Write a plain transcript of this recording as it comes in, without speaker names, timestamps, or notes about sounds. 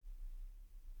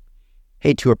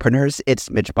Hey, tourpreneurs,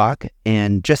 it's Mitch Bach,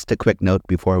 and just a quick note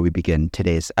before we begin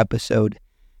today's episode.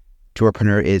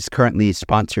 Tourpreneur is currently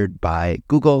sponsored by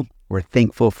Google. We're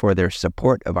thankful for their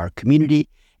support of our community,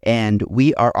 and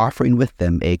we are offering with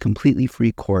them a completely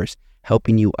free course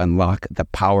helping you unlock the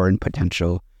power and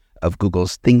potential of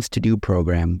Google's Things to Do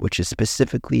program, which is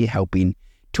specifically helping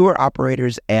tour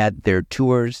operators add their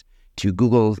tours to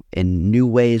Google in new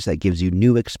ways that gives you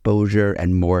new exposure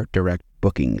and more direct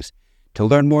bookings. To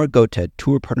learn more, go to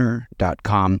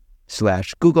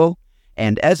tourpreneur.com/Google.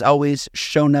 And as always,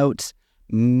 show notes,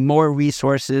 more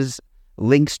resources,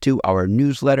 links to our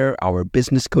newsletter, our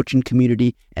business coaching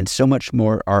community, and so much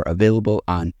more are available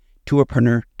on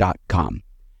tourpreneur.com.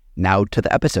 Now to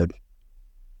the episode.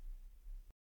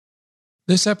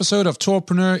 This episode of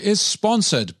Tourpreneur is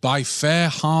sponsored by Fair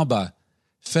Harbor.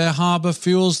 Fair Harbor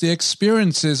fuels the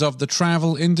experiences of the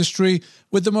travel industry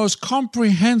with the most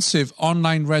comprehensive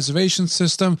online reservation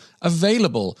system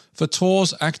available for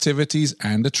tours, activities,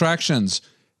 and attractions.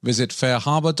 Visit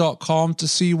fairharbor.com to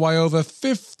see why over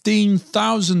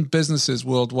 15,000 businesses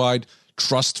worldwide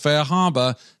trust Fair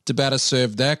Harbor to better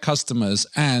serve their customers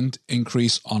and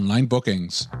increase online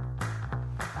bookings.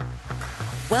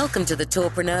 Welcome to the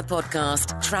Tourpreneur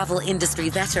podcast. Travel industry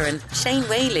veteran Shane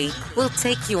Whaley will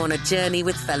take you on a journey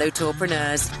with fellow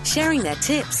tourpreneurs, sharing their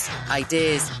tips,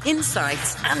 ideas,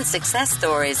 insights, and success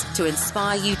stories to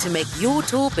inspire you to make your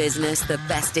tour business the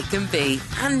best it can be.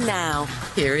 And now,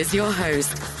 here is your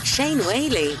host, Shane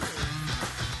Whaley.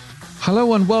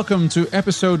 Hello and welcome to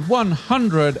episode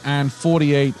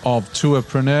 148 of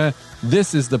Tourpreneur.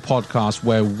 This is the podcast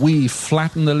where we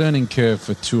flatten the learning curve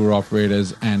for tour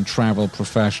operators and travel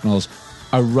professionals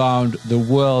around the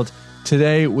world.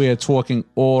 Today, we are talking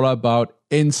all about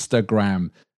Instagram.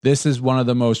 This is one of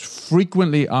the most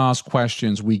frequently asked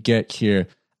questions we get here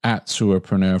at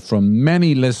Tourpreneur from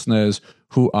many listeners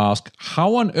who ask,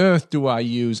 how on earth do I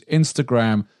use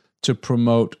Instagram to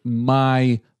promote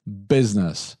my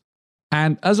business?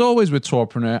 And as always with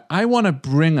Tourpreneur, I want to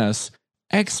bring us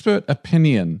expert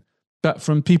opinion, but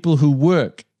from people who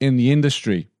work in the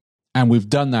industry. And we've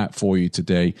done that for you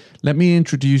today. Let me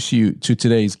introduce you to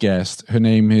today's guest. Her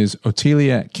name is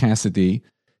Othelia Cassidy.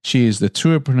 She is the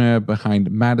tourpreneur behind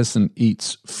Madison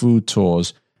Eats Food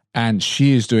Tours, and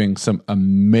she is doing some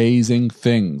amazing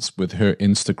things with her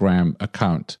Instagram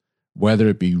account, whether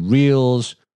it be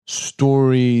reels,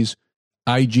 stories,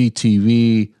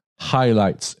 IGTV,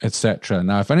 highlights, etc.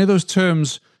 Now, if any of those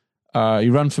terms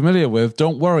you're unfamiliar with,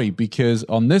 don't worry, because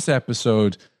on this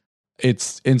episode,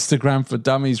 it's Instagram for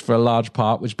Dummies for a large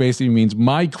part, which basically means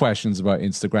my questions about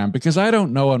Instagram, because I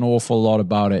don't know an awful lot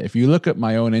about it. If you look at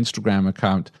my own Instagram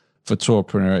account for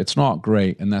Tourpreneur, it's not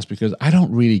great, and that's because I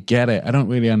don't really get it. I don't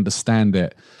really understand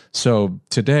it. So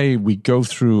today, we go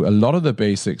through a lot of the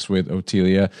basics with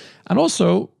Othelia, and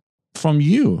also from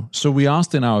you. So we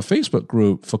asked in our Facebook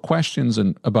group for questions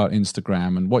about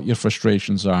Instagram and what your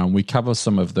frustrations are, and we cover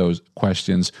some of those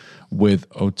questions with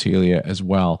Othelia as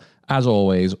well. As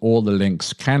always, all the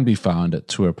links can be found at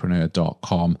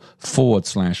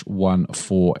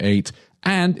tourpreneur.com/148.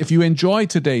 And if you enjoyed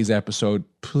today's episode,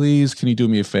 please, can you do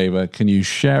me a favor? Can you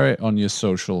share it on your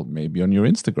social, maybe on your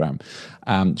Instagram?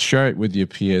 Share it with your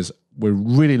peers. We're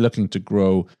really looking to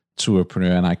grow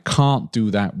Tourpreneur, and I can't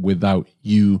do that without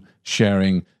you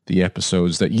sharing the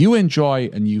episodes that you enjoy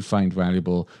and you find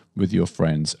valuable with your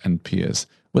friends and peers.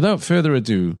 Without further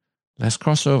ado, let's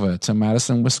cross over to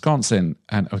Madison, Wisconsin,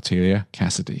 and Othelia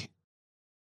Cassidy.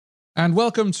 And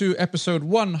welcome to episode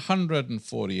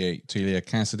 148, Othelia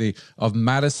Cassidy of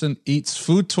Madison Eats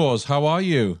Food Tours. How are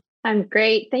you? I'm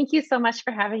great. Thank you so much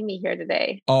for having me here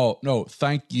today. Oh, no,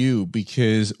 thank you,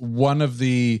 because one of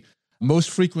the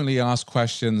most frequently asked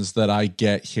questions that I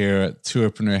get here at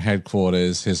Tourpreneur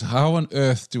headquarters is, how on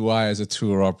earth do I as a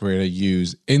tour operator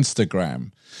use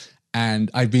Instagram? And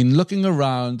I've been looking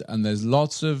around, and there's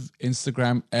lots of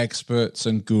Instagram experts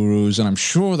and gurus, and I'm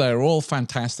sure they're all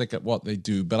fantastic at what they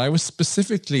do. But I was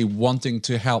specifically wanting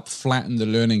to help flatten the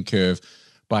learning curve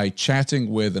by chatting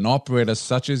with an operator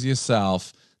such as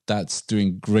yourself that's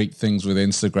doing great things with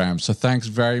Instagram. So thanks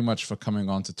very much for coming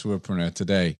on to Tourpreneur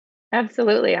today.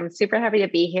 Absolutely. I'm super happy to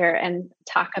be here and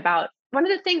talk about one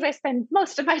of the things I spend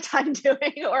most of my time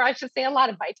doing, or I should say a lot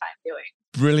of my time doing.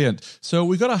 Brilliant. So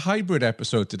we got a hybrid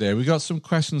episode today. We got some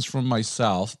questions from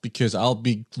myself, because I'll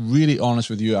be really honest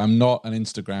with you, I'm not an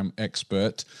Instagram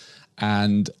expert.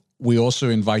 And we also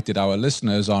invited our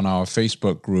listeners on our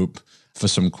Facebook group for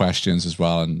some questions as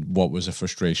well, and what was the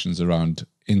frustrations around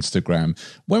Instagram.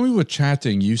 When we were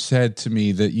chatting, you said to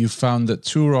me that you found that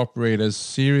tour operators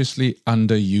seriously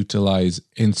underutilize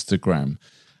Instagram.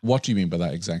 What do you mean by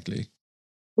that exactly?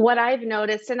 What I've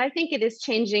noticed, and I think it is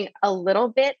changing a little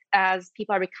bit as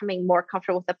people are becoming more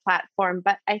comfortable with the platform,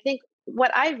 but I think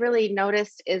what I've really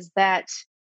noticed is that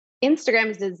Instagram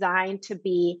is designed to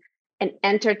be an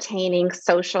entertaining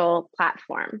social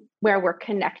platform where we're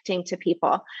connecting to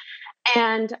people.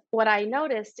 And what I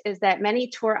noticed is that many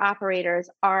tour operators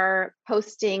are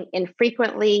posting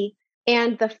infrequently,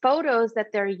 and the photos that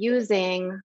they're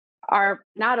using are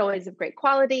not always of great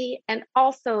quality. And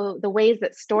also, the ways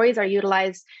that stories are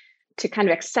utilized to kind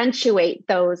of accentuate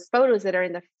those photos that are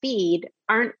in the feed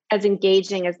aren't as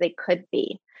engaging as they could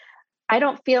be. I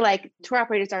don't feel like tour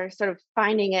operators are sort of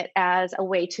finding it as a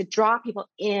way to draw people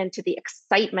into the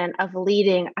excitement of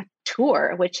leading a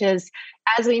tour, which is,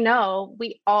 as we know,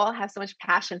 we all have so much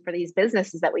passion for these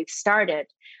businesses that we've started.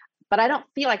 But I don't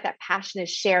feel like that passion is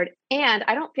shared. And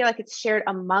I don't feel like it's shared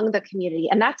among the community.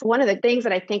 And that's one of the things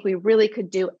that I think we really could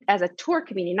do as a tour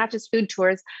community, not just food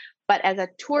tours, but as a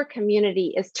tour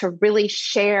community, is to really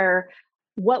share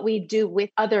what we do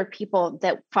with other people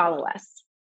that follow us.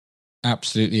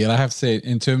 Absolutely. And I have to say,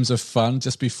 in terms of fun,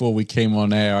 just before we came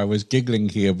on air, I was giggling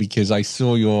here because I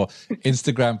saw your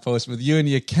Instagram post with you and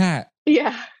your cat.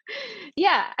 Yeah.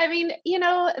 Yeah. I mean,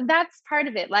 that's part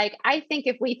of it. Like, I think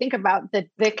if we think about the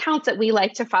accounts that we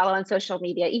like to follow on social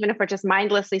media, even if we're just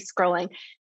mindlessly scrolling,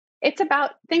 it's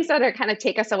about things that are kind of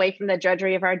take us away from the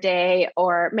drudgery of our day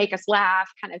or make us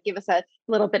laugh, kind of give us a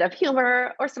little bit of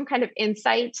humor or some kind of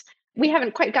insight. We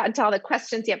haven't quite gotten to all the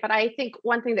questions yet, but I think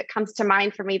one thing that comes to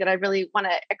mind for me that I really want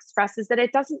to express is that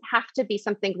it doesn't have to be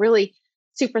something really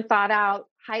super thought out,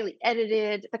 highly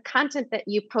edited. The content that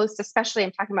you post, especially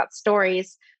I'm talking about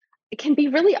stories, it can be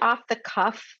really off the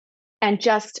cuff and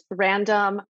just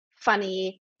random,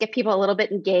 funny, get people a little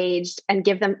bit engaged and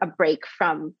give them a break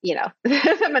from,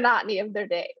 the monotony of their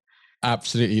day.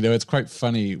 Absolutely. It's quite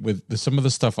funny with some of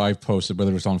the stuff I've posted,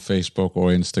 whether it's on Facebook or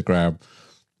Instagram.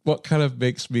 What kind of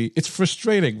makes me, it's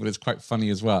frustrating, but it's quite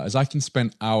funny as well, is I can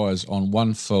spend hours on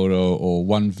one photo or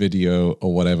one video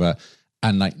or whatever,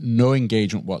 and like no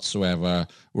engagement whatsoever.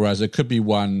 Whereas it could be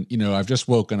one, I've just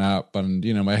woken up and,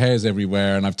 my hair's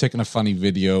everywhere and I've taken a funny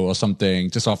video or something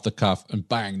just off the cuff and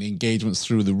bang, the engagement's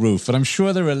through the roof. But I'm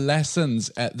sure there are lessons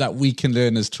that we can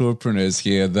learn as tourpreneurs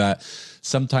here that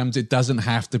sometimes it doesn't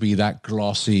have to be that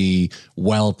glossy,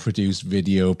 well-produced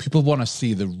video. People want to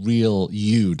see the real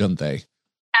you, don't they?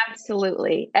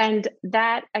 Absolutely. And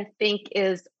that, I think,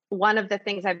 is one of the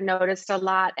things I've noticed a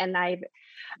lot. And I've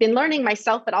been learning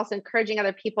myself, but also encouraging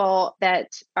other people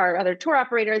that are other tour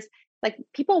operators. Like,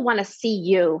 people want to see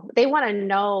you. They want to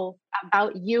know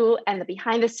about you and the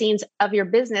behind the scenes of your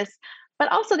business.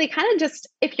 But also they kind of just,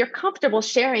 if you're comfortable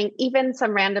sharing even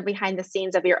some random behind the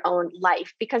scenes of your own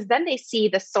life, because then they see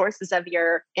the sources of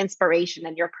your inspiration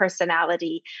and your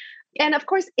personality. And of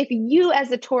course, if you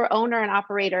as a tour owner and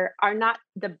operator are not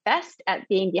the best at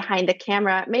being behind the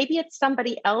camera, maybe it's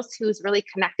somebody else who's really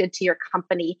connected to your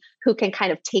company who can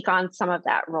kind of take on some of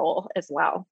that role as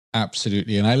well.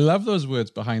 Absolutely. And I love those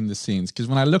words behind the scenes, because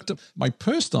when I looked at my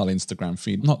personal Instagram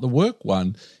feed, not the work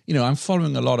one, I'm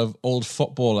following a lot of old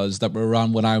footballers that were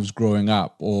around when I was growing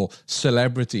up, or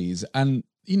celebrities. And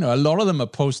a lot of them are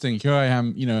posting, here I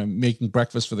am, making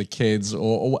breakfast for the kids,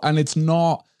 and it's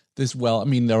not this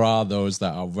there are those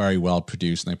that are very well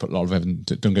produced and they put a lot of effort,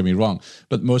 don't get me wrong,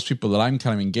 but most people that I'm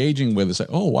kind of engaging with is like,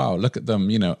 oh wow, look at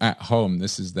them, at home,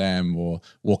 this is them, or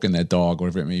walking their dog, or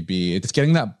whatever it may be. It's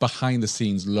getting that behind the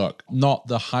scenes look, not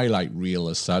the highlight reel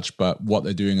as such, but what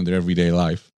they're doing in their everyday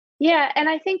life. Yeah. And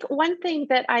I think one thing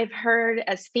that I've heard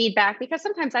as feedback, because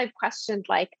sometimes I've questioned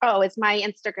like, oh, is my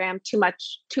Instagram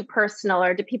too personal,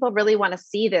 or do people really want to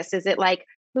see this? Is it like,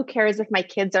 who cares if my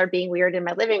kids are being weird in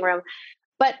my living room?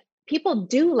 But people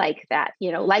do like that,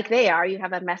 like they are. You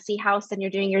have a messy house and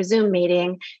you're doing your Zoom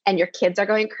meeting and your kids are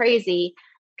going crazy.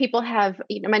 People have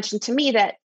mentioned to me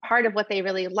that part of what they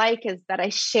really like is that I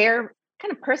share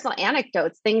kind of personal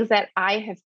anecdotes, things that I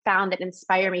have found that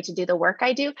inspire me to do the work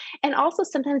I do, and also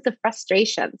sometimes the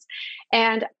frustrations.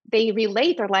 And they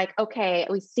relate. They're like, okay,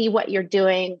 we see what you're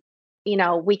doing.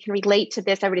 We can relate to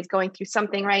this. Everybody's going through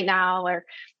something right now, or,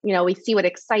 we see what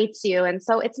excites you. And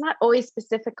so it's not always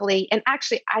specifically, and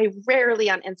actually I rarely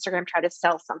on Instagram try to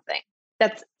sell something.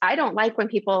 I don't like when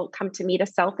people come to me to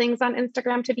sell things on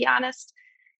Instagram, to be honest.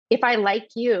 If I like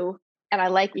you and I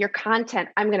like your content,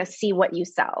 I'm going to see what you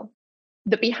sell.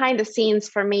 The behind the scenes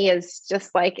for me is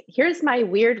just like, here's my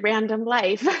weird random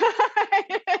life.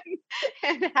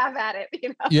 And have at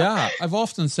it, Yeah, I've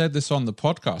often said this on the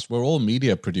podcast. We're all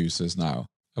media producers now.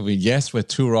 I mean, yes, we're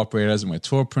tour operators and we're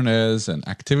tourpreneurs and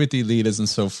activity leaders and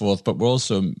so forth, but we're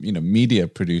also, media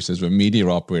producers. We're media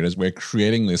operators. We're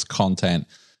creating this content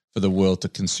for the world to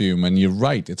consume. And you're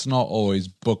right, it's not always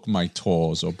book my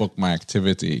tours or book my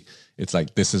activity. It's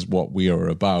like, this is what we are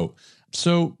about.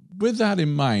 So with that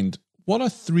in mind, what are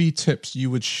 3 tips you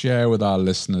would share with our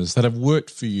listeners that have worked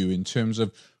for you in terms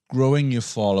of growing your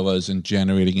followers and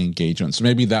generating engagement? So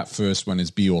maybe that first one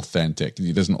is be authentic.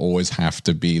 It doesn't always have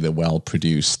to be the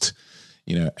well-produced,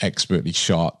 expertly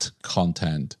shot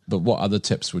content. But what other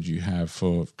tips would you have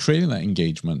for creating that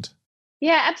engagement?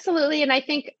 Yeah, absolutely. And I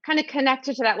think kind of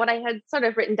connected to that, what I had sort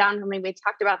of written down when we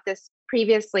talked about this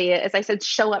previously, as I said,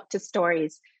 show up to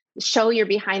stories, show your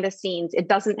behind the scenes. It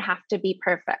doesn't have to be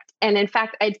perfect. And in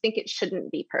fact, I think it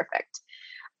shouldn't be perfect.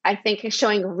 I think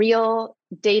showing real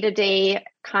day-to-day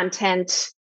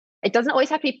content, it doesn't always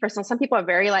have to be personal. Some people are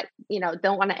very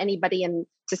don't want anybody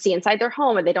to see inside their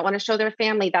home, or they don't want to show their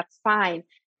family. That's fine.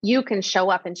 You can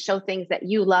show up and show things that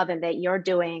you love and that you're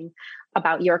doing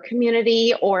about your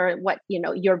community, or what,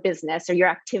 your business or your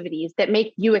activities that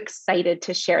make you excited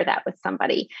to share that with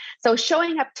somebody. So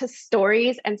showing up to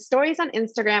stories, and stories on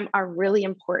Instagram are really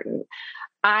important.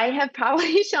 I have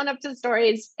probably shown up to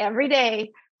stories every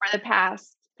day for the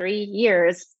past 3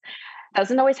 years.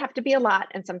 Doesn't always have to be a lot,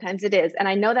 and sometimes it is. And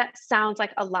I know that sounds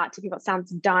like a lot to people. It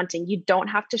sounds daunting. You don't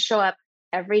have to show up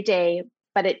every day,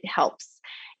 but it helps.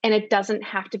 And it doesn't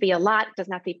have to be a lot. It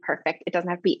doesn't have to be perfect. It doesn't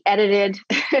have to be edited.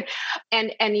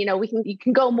 and you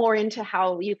can go more into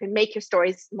how you can make your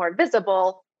stories more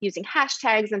visible using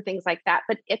hashtags and things like that.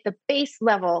 But at the base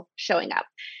level, showing up.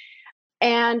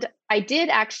 And I did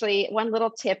actually, one little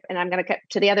tip, and I'm going to get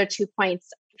to the other 2 points.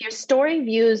 If your story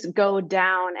views go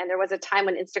down, and there was a time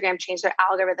when Instagram changed their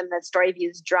algorithm that story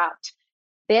views dropped,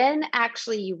 then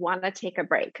actually you want to take a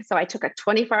break. So I took a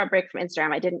 24-hour break from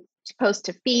Instagram. I didn't post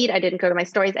to feed. I didn't go to my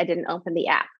stories. I didn't open the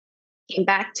app. Came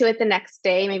back to it the next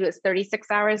day. Maybe it was 36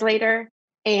 hours later.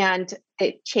 And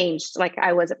it changed. Like,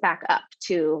 I was back up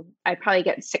to, I probably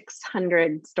get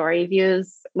 600 story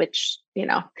views, which,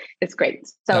 is great.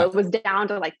 So Yeah. It was down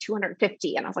to like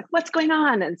 250. And I was like, what's going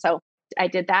on? And so I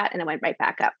did that, and it went right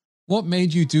back up. What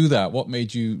made you do that? What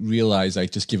made you realize,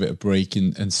 just give it a break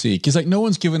and see? Because no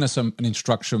one's given us an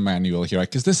instruction manual here,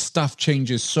 because this stuff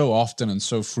changes so often and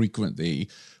so frequently.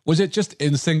 Was it just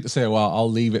instinct to say, well, I'll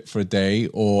leave it for a day?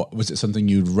 Or was it something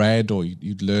you'd read or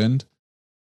you'd learned?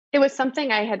 It was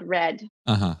something I had read.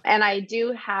 Uh-huh. And I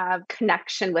do have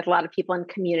connection with a lot of people in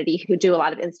community who do a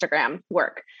lot of Instagram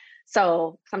work.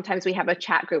 So sometimes we have a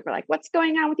chat group. We're like, what's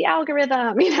going on with the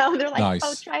algorithm? They're like, Nice.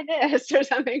 Oh, try this or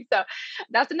something. So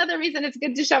that's another reason it's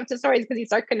good to show up to stories, because you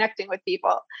start connecting with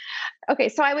people. Okay.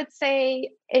 So I would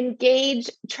say engage,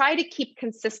 try to keep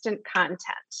consistent content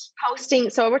posting.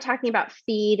 So we're talking about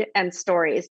feed and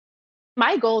stories.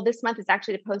 My goal this month is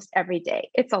actually to post every day.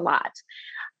 It's a lot.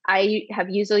 I have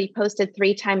usually posted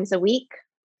 3 times a week,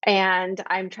 and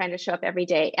I'm trying to show up every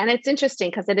day. And it's interesting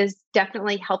because it is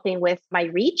definitely helping with my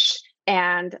reach.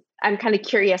 And I'm kind of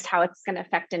curious how it's going to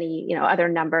affect any, other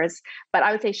numbers. But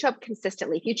I would say show up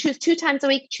consistently. If you choose 2 times a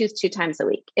week, choose 2 times a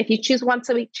week. If you choose once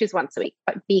a week, choose once a week,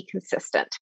 but be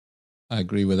consistent. I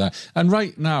agree with that. And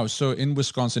right now, so in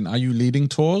Wisconsin, are you leading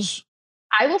tours?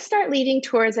 I will start leading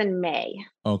tours in May.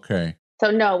 Okay.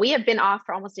 So no, we have been off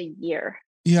for almost a year.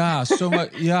 Yeah, so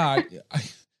much. Yeah, I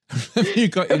remember you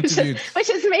got interviewed. Which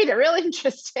has made it real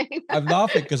interesting. I'm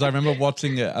laughing because I remember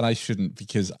watching it, and I shouldn't,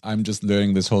 because I'm just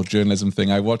learning this whole journalism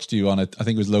thing. I watched you on I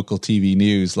think it was local TV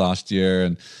news last year,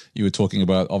 and you were talking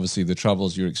about obviously the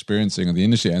troubles you're experiencing in the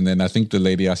industry. And then I think the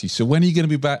lady asked you, so when are you going to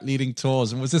be back leading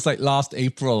tours? And was this like last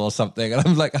April or something? And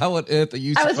I'm like, how on earth are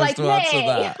you supposed to answer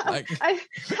that? Like,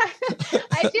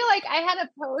 I feel like I had a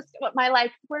post,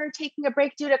 we're taking a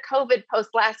break due to COVID post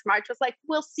last March was like,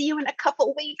 we'll see you in a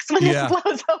couple weeks when this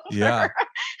blows over. Yeah.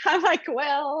 I'm like,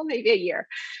 well, maybe a year.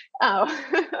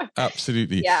 Oh,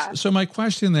 absolutely. Yeah. So my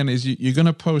question then is, you're going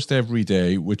to post every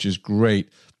day, which is great,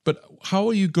 but how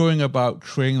are you going about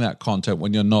creating that content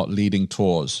when you're not leading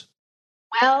tours?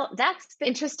 Well, that's the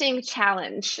interesting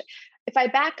challenge. If I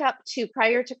back up to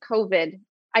prior to COVID,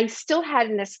 I still had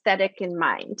an aesthetic in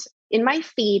mind. In my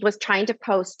feed was trying to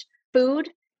post food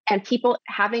and people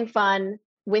having fun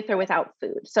with or without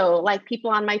food. So like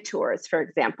people on my tours, for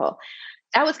example.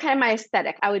 That was kind of my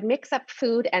aesthetic. I would mix up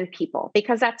food and people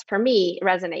because that's, for me,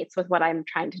 resonates with what I'm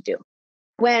trying to do.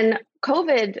 When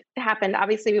COVID happened,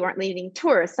 obviously we weren't leading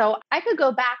tours. So I could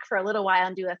go back for a little while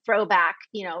and do a throwback,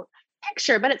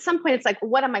 picture. But at some point it's like,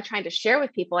 what am I trying to share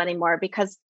with people anymore?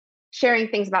 Because sharing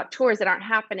things about tours that aren't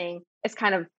happening is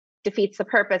kind of defeats the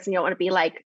purpose. And you don't want to be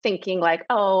like thinking like,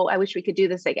 oh, I wish we could do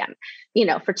this again,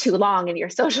 for too long in your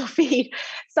social feed.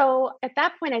 So at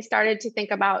that point, I started to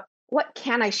think about, what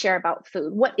can I share about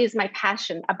food? What is my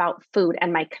passion about food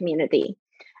and my community?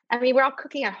 I mean, we're all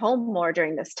cooking at home more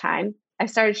during this time. I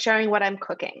started sharing what I'm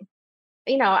cooking.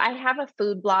 I have a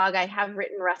food blog. I have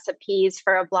written recipes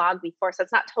for a blog before, so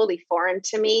it's not totally foreign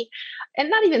to me, and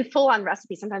not even full on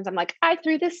recipes. Sometimes I'm like, I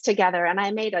threw this together and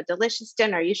I made a delicious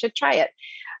dinner. You should try it.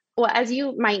 Well, as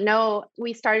you might know,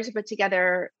 we started to put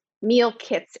together meal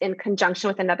kits in conjunction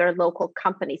with another local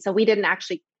company. So we didn't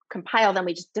actually compile them.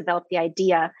 We just developed the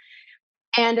idea.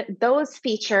 And those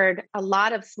featured a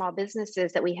lot of small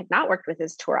businesses that we had not worked with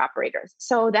as tour operators.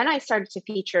 So then I started to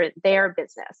feature their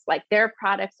business, like their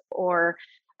products or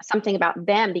something about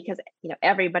them, because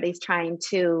everybody's trying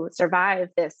to survive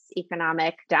this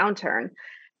economic downturn.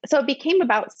 So it became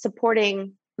about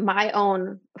supporting my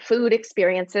own food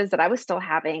experiences that I was still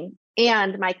having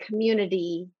and my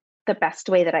community the best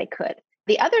way that I could.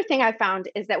 The other thing I found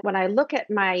is that when I look at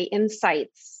my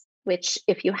insights, which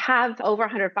if you have over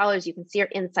 100 followers, you can see your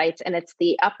insights, and it's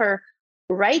the upper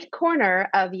right corner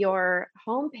of your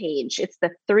homepage. It's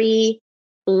the 3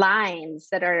 lines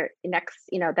that are next,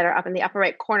 that are up in the upper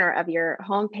right corner of your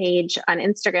homepage on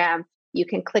Instagram. You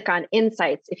can click on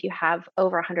insights if you have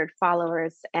over 100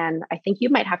 followers. And I think you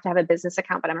might have to have a business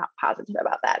account, but I'm not positive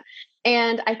about that.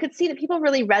 And I could see that people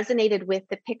really resonated with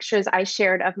the pictures I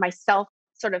shared of myself,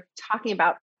 sort of talking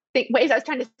about ways I was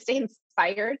trying to stay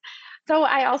inspired. So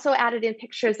I also added in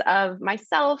pictures of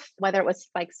myself, whether it was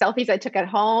like selfies I took at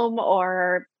home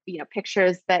or,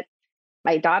 pictures that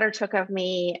my daughter took of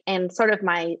me, and sort of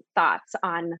my thoughts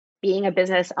on being a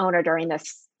business owner during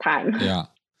this time. Yeah.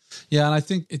 Yeah. And I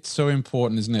think it's so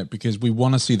important, isn't it? Because we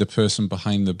want to see the person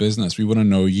behind the business. We want to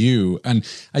know you. And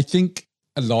I think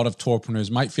a lot of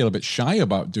tourpreneurs might feel a bit shy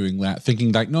about doing that,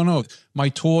 thinking like, no, my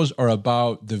tours are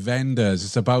about the vendors.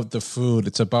 It's about the food.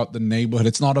 It's about the neighborhood.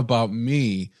 It's not about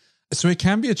me. So it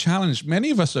can be a challenge.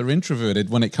 Many of us are introverted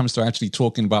when it comes to actually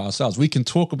talking about ourselves. We can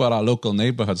talk about our local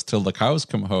neighborhoods till the cows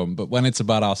come home. But when it's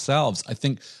about ourselves, I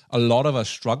think a lot of us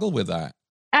struggle with that.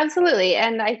 Absolutely.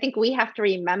 And I think we have to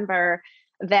remember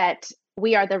that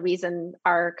we are the reason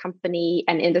our company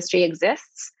and industry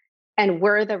exists. And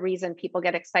we're the reason people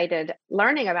get excited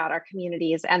learning about our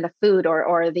communities and the food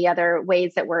or the other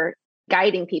ways that we're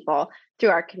guiding people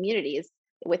through our communities.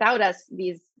 Without us,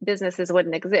 these businesses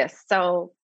wouldn't exist.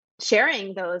 So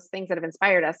sharing those things that have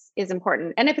inspired us is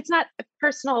important. And if it's not a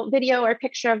personal video or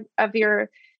picture of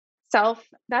yourself,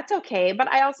 that's okay. But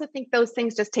I also think those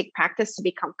things just take practice to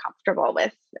become comfortable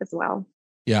with as well.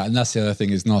 Yeah, and that's the other thing,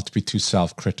 is not to be too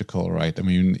self-critical, right? I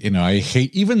mean, I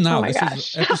hate, even now, this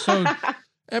is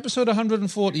episode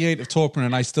 148 of Tourpreneur,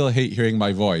 and I still hate hearing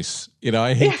my voice.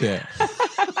 I hate it.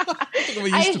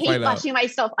 I hate watching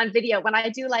myself on video. When I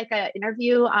do like an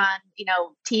interview on,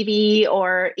 TV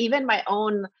or even my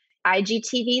own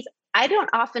IGTVs, I don't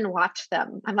often watch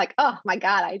them. I'm like, oh my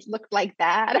God, I looked like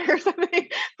that or something,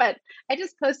 but I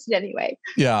just post it anyway.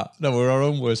 Yeah, no, we're our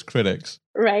own worst critics.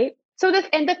 Right. So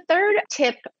the third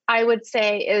tip I would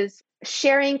say is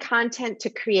sharing content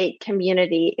to create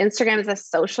community. Instagram is a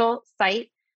social site.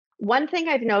 One thing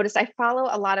I've noticed, I follow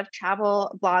a lot of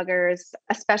travel bloggers,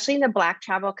 especially in the Black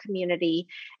travel community,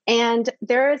 and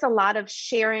there is a lot of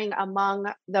sharing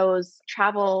among those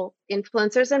travel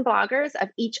influencers and bloggers of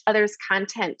each other's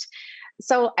content.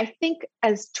 So I think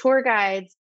as tour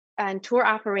guides and tour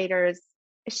operators,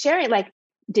 sharing, like,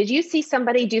 did you see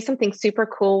somebody do something super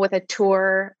cool with a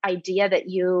tour idea that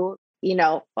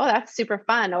oh, that's super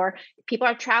fun, or people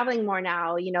are traveling more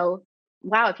now,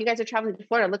 wow, if you guys are traveling to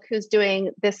Florida, look who's doing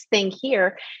this thing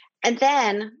here. And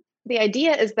then the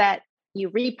idea is that you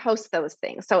repost those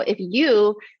things. So if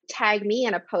you tag me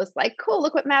in a post like, cool,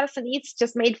 look what Madison Eats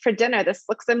just made for dinner. This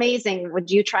looks amazing.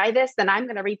 Would you try this? Then I'm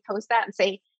going to repost that and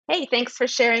say, hey, thanks for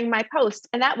sharing my post.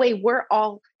 And that way we're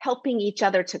all helping each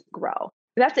other to grow.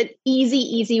 That's an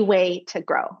easy way to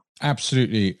grow.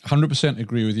 Absolutely. 100%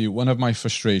 agree with you. One of my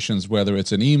frustrations, whether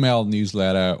it's an email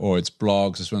newsletter or it's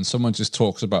blogs, is when someone just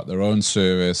talks about their own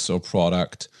service or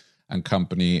product and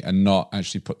company and not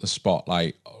actually put the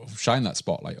spotlight, shine that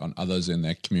spotlight on others in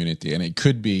their community. And it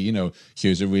could be,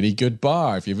 here's a really good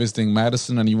bar. If you're visiting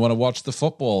Madison and you want to watch the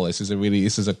football, this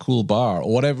is a cool bar,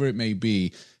 or whatever it may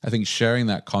be. I think sharing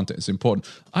that content is important.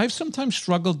 I've sometimes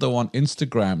struggled though on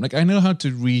Instagram. Like, I know how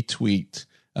to retweet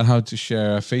and how to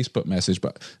share a Facebook message.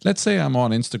 But let's say I'm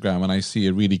on Instagram and I see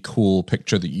a really cool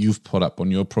picture that you've put up on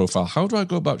your profile. How do I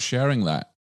go about sharing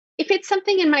that? If it's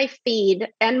something in my feed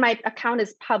and my account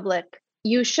is public,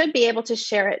 you should be able to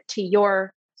share it to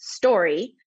your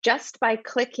story just by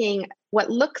clicking what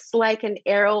looks like an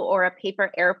arrow or a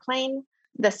paper airplane,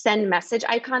 the send message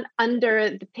icon under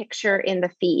the picture in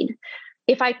the feed.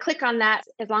 If I click on that,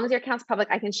 as long as your account's public,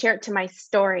 I can share it to my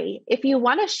story. If you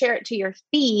want to share it to your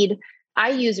feed,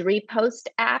 I use Repost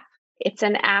app. It's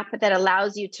an app that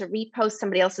allows you to repost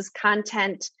somebody else's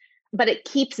content, but it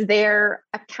keeps their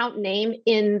account name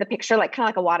in the picture, like kind of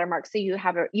like a watermark. So you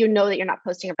know that you're not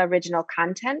posting original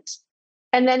content.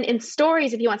 And then in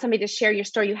stories, if you want somebody to share your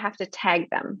story, you have to tag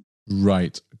them.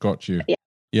 Right. Got you.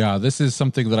 Yeah, this is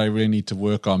something that I really need to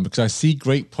work on, because I see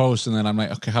great posts and then I'm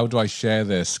like, okay, how do I share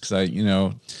this? Because I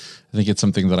think it's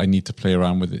something that I need to play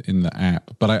around with in the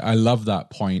app. But I love that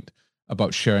point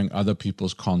about sharing other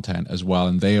people's content as well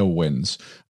and their wins.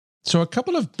 So a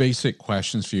couple of basic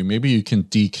questions for you. Maybe you can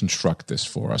deconstruct this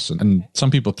for us. And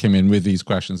some people came in with these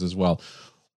questions as well.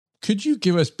 Could you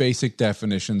give us basic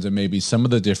definitions and maybe some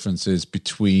of the differences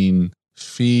between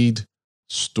feed,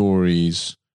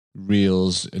 stories,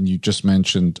 reels, and you just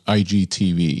mentioned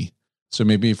IGTV. So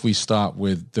maybe if we start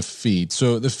with the feed.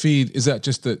 So the feed, is that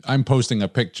just that I'm posting a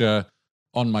picture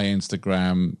on my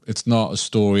Instagram? It's not a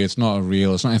story. It's not a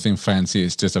reel. It's not anything fancy.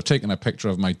 It's just I've taken a picture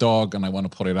of my dog and I want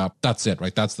to put it up. That's it,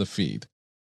 right? That's the feed.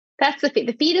 That's the feed.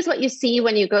 The feed is what you see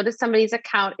when you go to somebody's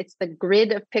account. It's the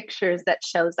grid of pictures that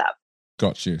shows up.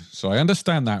 Got you. So I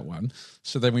understand that one.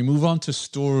 So then we move on to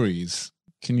stories.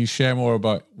 Can you share more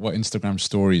about what Instagram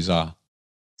stories are?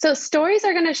 So stories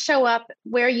are going to show up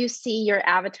where you see your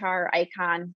avatar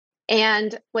icon.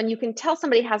 And when you can tell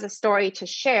somebody has a story to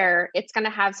share, it's going to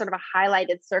have sort of a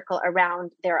highlighted circle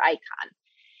around their icon.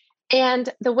 And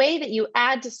the way that you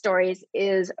add to stories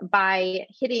is by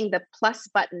hitting the plus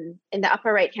button in the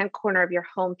upper right-hand corner of your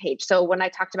homepage. So when I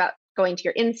talked about going to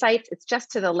your insights, it's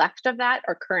just to the left of that,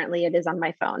 or currently it is on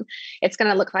my phone. It's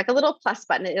going to look like a little plus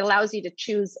button. It allows you to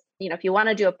choose, if you want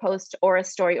to do a post or a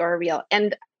story or a reel.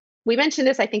 And we mentioned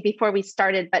this, I think, before we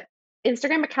started, but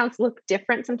Instagram accounts look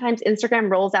different. Sometimes Instagram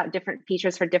rolls out different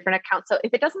features for different accounts. So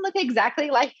if it doesn't look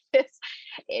exactly like this,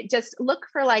 just look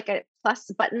for like a plus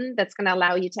button that's going to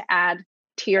allow you to add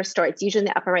to your story. It's usually in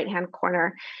the upper right-hand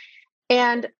corner.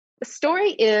 And the story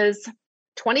is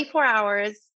 24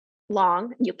 hours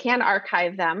long. You can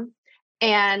archive them.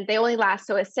 And they only last,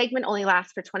 so a segment only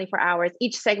lasts for 24 hours.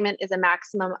 Each segment is a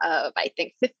maximum of, I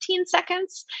think, 15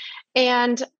 seconds.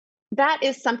 And that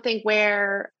is something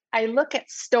where I look at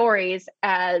stories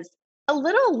as a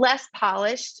little less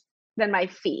polished than my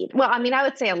feed. Well, I mean, I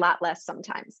would say a lot less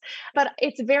sometimes, but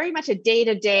it's very much a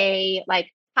day-to-day, like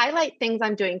highlight things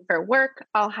I'm doing for work.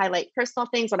 I'll highlight personal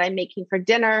things, what I'm making for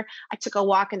dinner. I took a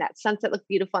walk and that sunset looked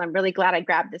beautiful. And I'm really glad I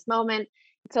grabbed this moment.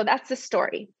 So that's the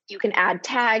story. You can add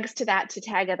tags to that to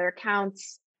tag other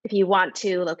accounts. If you want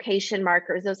to, location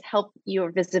markers, those help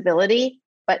your visibility.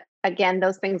 But again,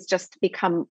 those things just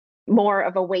become more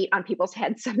of a weight on people's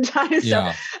heads sometimes.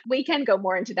 Yeah. So we can go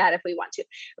more into that if we want to.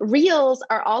 Reels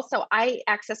are also, I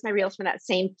access my reels from that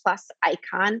same plus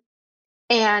icon.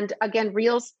 And again,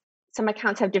 reels, some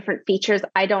accounts have different features.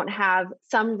 I don't have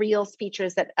some reels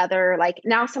features that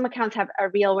now some accounts have a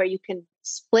reel where you can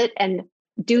split and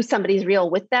do somebody's reel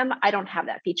with them. I don't have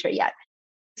that feature yet.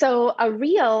 So a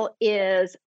reel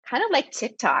is kind of like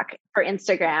TikTok for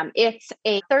Instagram. It's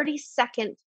a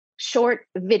 30-second short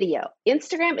video.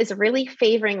 Instagram is really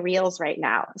favoring reels right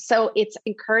now. So it's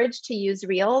encouraged to use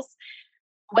reels.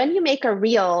 When you make a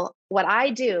reel, what I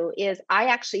do is I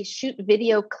actually shoot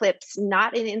video clips,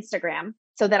 not in Instagram,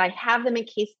 so that I have them in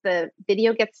case the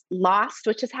video gets lost,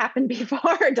 which has happened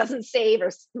before, it doesn't save,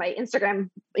 or my Instagram,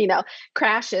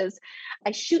 crashes.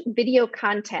 I shoot video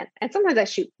content. And sometimes I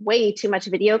shoot way too much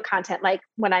video content, like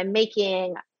when I'm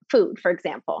making food, for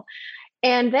example.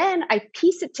 And then I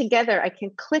piece it together. I can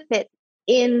clip it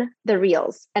in the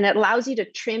reels, and it allows you to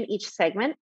trim each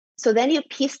segment. So then you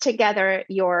piece together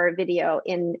your video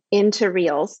into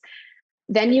reels.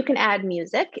 Then you can add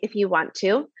music if you want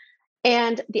to.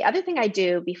 And the other thing I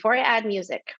do before I add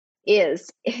music is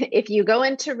if you go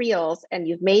into reels and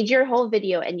you've made your whole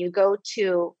video and you go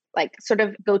to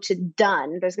go to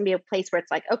done, there's going to be a place where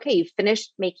it's like, okay, you've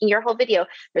finished making your whole video.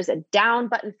 There's a down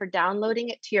button for downloading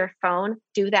it to your phone.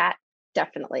 Do that.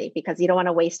 Definitely, because you don't want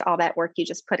to waste all that work you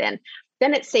just put in.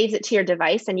 Then it saves it to your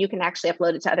device and you can actually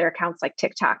upload it to other accounts like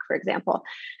TikTok, for example.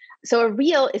 So a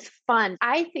reel is fun.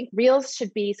 I think reels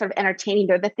should be sort of entertaining.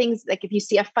 They're the things like if you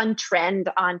see a fun trend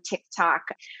on TikTok,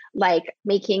 like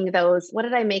making those, what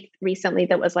did I make recently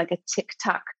that was like a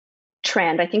TikTok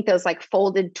trend? I think those like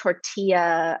folded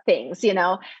tortilla things,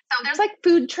 So there's like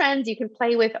food trends you can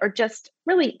play with, or just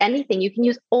really anything. You can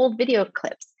use old video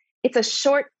clips. It's a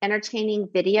short, entertaining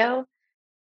video.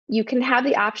 You can have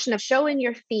the option of show in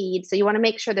your feed. So you want to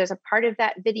make sure there's a part of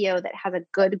that video that has a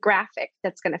good graphic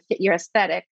that's going to fit your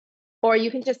aesthetic. Or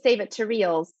you can just save it to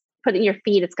reels, put it in your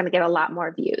feed. It's going to get a lot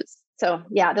more views. So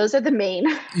yeah, those are the main.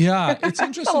 Yeah, it's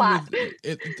interesting.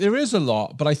 There is a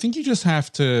lot, but I think you just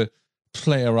have to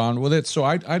play around with it. So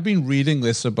I'd been reading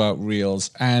this about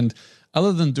Reels, and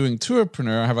other than doing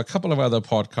Tourpreneur, I have a couple of other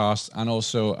podcasts, and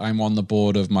also I'm on the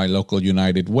board of my local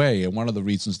United Way. And one of the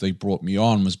reasons they brought me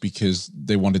on was because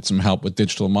they wanted some help with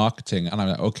digital marketing. And I'm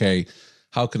like, okay,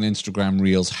 how can Instagram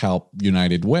Reels help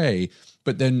United Way?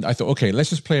 But then I thought, okay, let's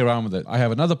just play around with it. I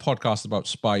have another podcast about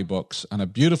spy books, and a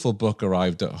beautiful book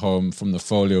arrived at home from the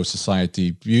Folio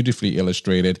Society, beautifully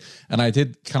illustrated. And I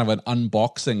did kind of an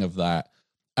unboxing of that,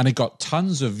 and it got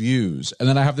tons of views. And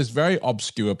then I have this very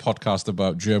obscure podcast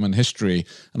about German history,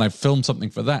 and I filmed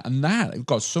something for that. And that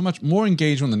got so much more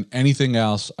engagement than anything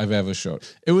else I've ever showed.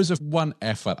 It was a one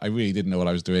effort. I really didn't know what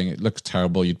I was doing. It looks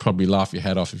terrible. You'd probably laugh your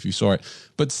head off if you saw it.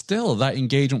 But still, that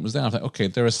engagement was there. I was like, okay,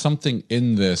 there is something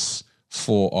in this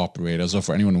for operators or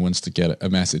for anyone who wants to get a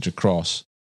message across.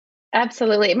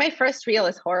 Absolutely. My first reel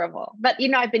is horrible, but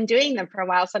I've been doing them for a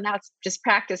while. So now it's just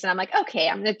practice, and I'm like, okay,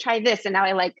 I'm going to try this. And now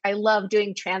I love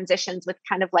doing transitions with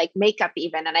kind of like makeup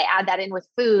even. And I add that in with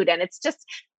food, and it's just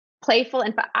playful.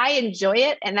 And I enjoy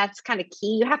it. And that's kind of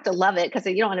key. You have to love it, because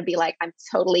you don't want to be like, I'm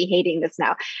totally hating this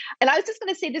now. And I was just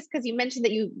going to say this because you mentioned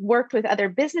that you worked with other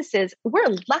businesses.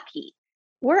 We're lucky.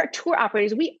 We're tour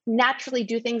operators. We naturally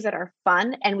do things that are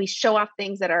fun, and we show off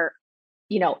things that are,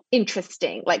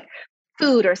 interesting, like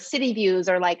food or city views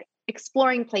or like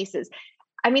exploring places.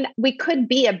 I mean, we could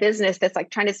be a business that's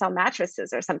like trying to sell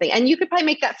mattresses or something, and you could probably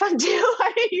make that fun too.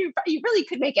 I mean, you really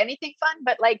could make anything fun,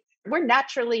 but like we're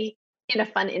naturally in a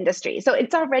fun industry. So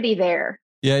it's already there.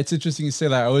 Yeah, it's interesting you say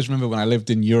that. I always remember when I lived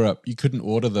in Europe, you couldn't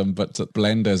order them, but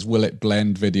Blenders, Will It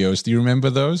Blend videos. Do you remember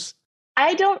those?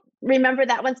 I don't remember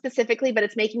that one specifically, but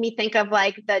it's making me think of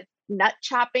like the nut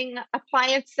chopping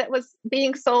appliance that was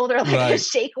being sold, or like a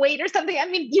shake weight or something. I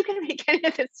mean, you can make any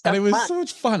of this stuff. And it was so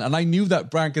much fun. And I knew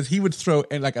that brand because he would throw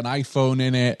in like an iPhone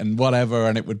in it and whatever,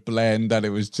 and it would blend. And it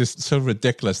was just so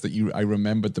ridiculous that I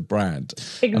remembered the brand.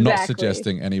 Exactly. I'm not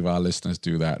suggesting any of our listeners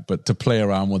do that, but to play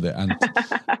around with it and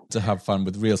to have fun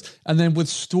with Reels. And then with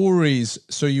stories,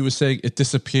 so you were saying it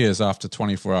disappears after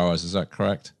 24 hours. Is that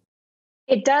correct?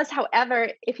 It does.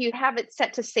 However, if you have it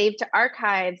set to save to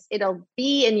archives, it'll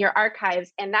be in your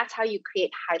archives, and that's how you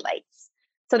create highlights.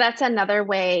 So that's another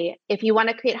way. If you want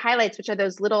to create highlights, which are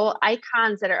those little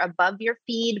icons that are above your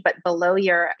feed but below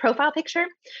your profile picture,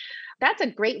 that's a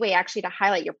great way actually to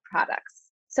highlight your products.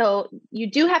 So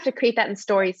you do have to create that in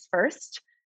stories first,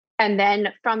 and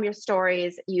then from your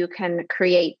stories, you can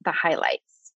create the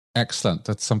highlights. Excellent.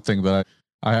 That's something that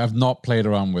I have not played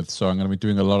around with, so I'm going to be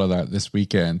doing a lot of that this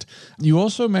weekend. You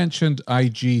also mentioned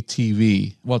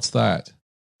IGTV. What's that?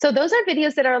 So those are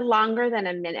videos that are longer than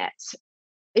a minute.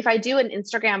 If I do an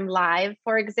Instagram live,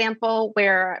 for example,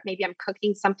 where maybe I'm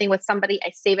cooking something with somebody, I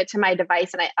save it to my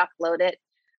device and I upload it.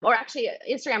 Or actually,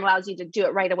 Instagram allows you to do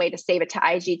it right away to save it to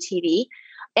IGTV.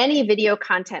 Any video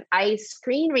content, I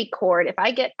screen record. If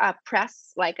I get a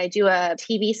press, like I do a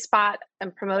TV spot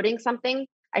and promoting something,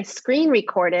 I screen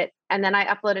record it, and then I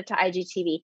upload it to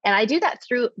IGTV. And I do that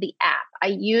through the app. I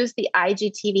use the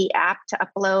IGTV app to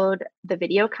upload the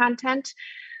video content.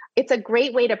 It's a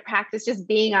great way to practice just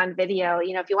being on video.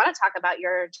 If you want to talk about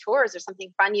your tours or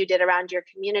something fun you did around your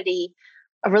community,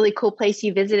 a really cool place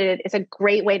you visited, it's a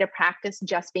great way to practice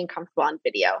just being comfortable on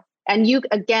video. And you,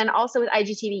 again, also with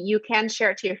IGTV, you can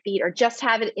share it to your feed or just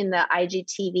have it in the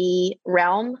IGTV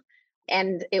realm,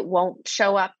 and it won't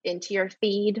show up into your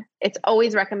feed. It's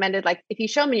always recommended, like if you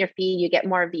show them in your feed, you get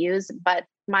more views, but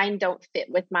mine don't fit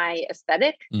with my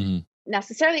aesthetic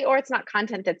necessarily, or it's not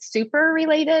content that's super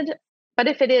related. But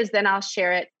if it is, then I'll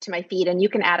share it to my feed, and you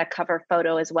can add a cover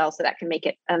photo as well. So that can make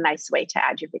it a nice way to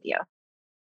add your video.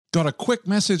 Got a quick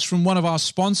message from one of our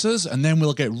sponsors, and then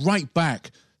we'll get right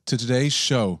back to today's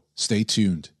show. Stay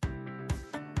tuned.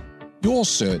 Your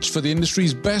search for the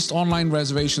industry's best online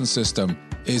reservation system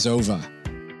is over.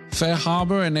 Fair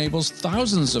Harbor enables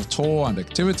thousands of tour and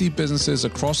activity businesses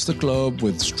across the globe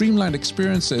with streamlined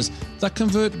experiences that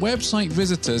convert website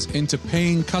visitors into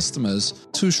paying customers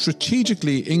to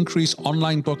strategically increase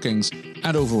online bookings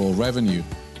and overall revenue.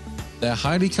 Their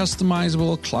highly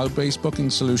customizable cloud-based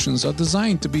booking solutions are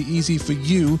designed to be easy for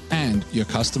you and your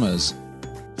customers.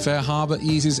 Fair Harbor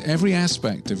eases every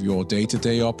aspect of your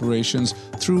day-to-day operations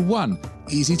through one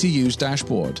easy-to-use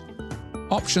dashboard.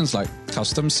 Options like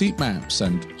custom seat maps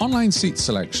and online seat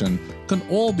selection can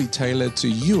all be tailored to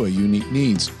your unique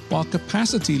needs, while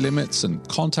capacity limits and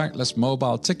contactless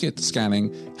mobile ticket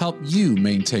scanning help you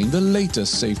maintain the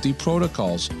latest safety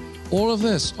protocols. All of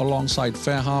this alongside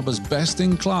Fair Harbor's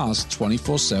best-in-class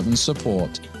 24/7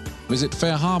 support. Visit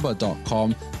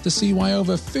fairharbor.com to see why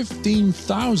over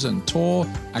 15,000 tour,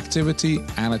 activity,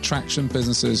 and attraction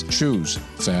businesses choose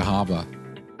Fair Harbor.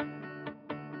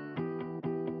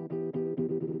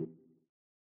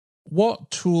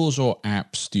 What tools or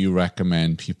apps do you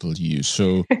recommend people use?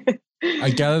 So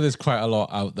I gather there's quite a lot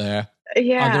out there.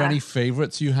 Yeah. Are there any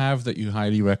favorites you have that you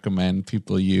highly recommend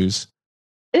people use?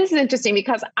 This is interesting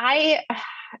because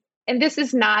and this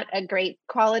is not a great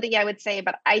quality, I would say,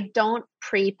 but I don't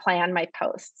pre-plan my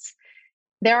posts.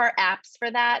 There are apps for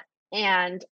that,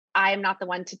 and I'm not the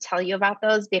one to tell you about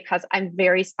those because I'm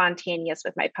very spontaneous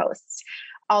with my posts.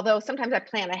 Although sometimes I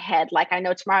plan ahead, like I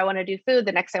know tomorrow I want to do food,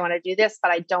 the next I want to do this,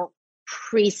 but I don't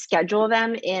pre-schedule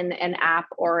them in an app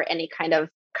or any kind of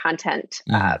content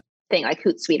thing like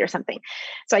Hootsuite or something.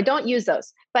 So I don't use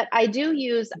those, but I do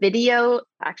use video.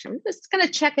 Actually, I'm just going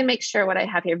to check and make sure what I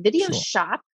have here. Video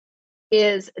Shop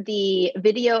is the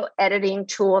video editing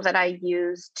tool that I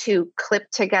use to clip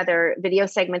together video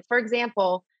segments. For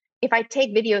example, if I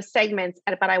take video segments,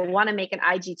 but I want to make an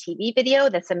IGTV video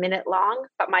that's a minute long,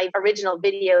 but my original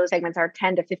video segments are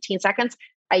 10 to 15 seconds,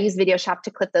 I use Video Shop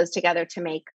to clip those together to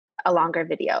make a longer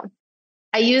video.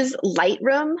 I use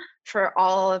Lightroom for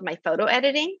all of my photo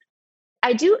editing.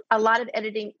 I do a lot of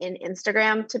editing in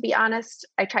Instagram, to be honest.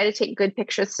 I try to take good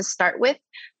pictures to start with,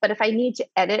 but if I need to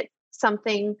edit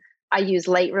something, I use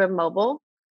Lightroom Mobile,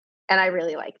 and I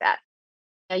really like that.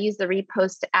 I use the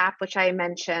Repost app, which I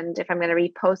mentioned. If I'm going to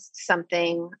repost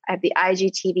something, I have the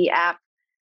IGTV app.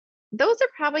 Those are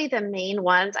probably the main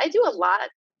ones. I do a lot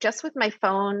just with my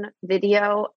phone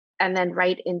video and then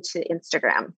right into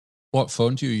Instagram. What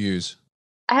phone do you use?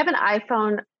 I have an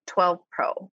iPhone 12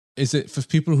 Pro. Is it for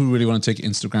people who really want to take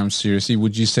Instagram seriously?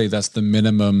 Would you say that's the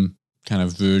minimum kind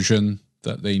of version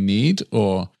that they need?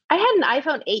 Or I had an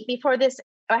iPhone 8 before this.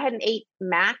 I had an 8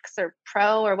 Max or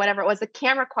Pro or whatever it was. The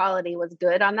camera quality was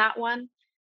good on that one.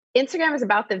 Instagram is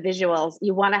about the visuals.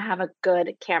 You want to have a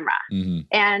good camera.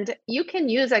 And you can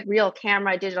use a real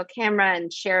camera, digital camera,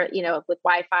 and share it, with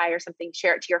Wi-Fi or something,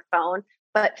 share it to your phone.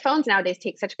 But phones nowadays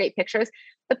take such great pictures.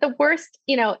 But the worst,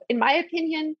 in my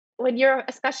opinion, when you're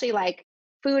especially like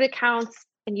food accounts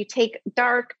and you take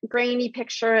dark, grainy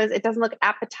pictures, it doesn't look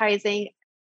appetizing.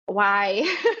 Why?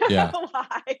 Yeah.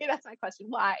 Why? That's my question.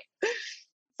 Why?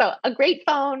 So a great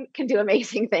phone can do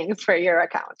amazing things for your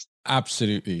account.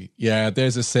 Absolutely. Yeah,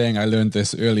 there's a saying, I learned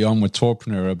this early on with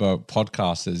Talkpreneur about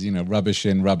podcasters, rubbish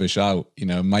in, rubbish out.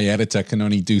 My editor can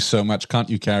only do so much, can't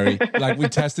you, Carrie? Like we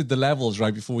tested the levels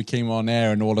right before we came on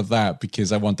air and all of that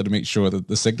because I wanted to make sure that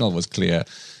the signal was clear.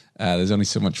 There's only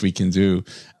so much we can do.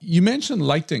 You mentioned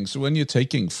lighting. So when you're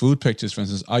taking food pictures, for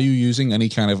instance, are you using any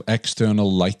kind of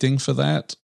external lighting for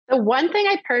that? The one thing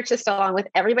I purchased along with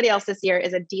everybody else this year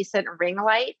is a decent ring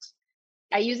light.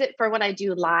 I use it for when I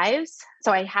do lives.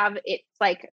 So I have it's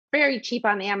like very cheap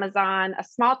on Amazon, a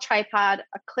small tripod,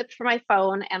 a clip for my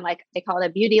phone, and like they call it a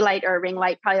beauty light or a ring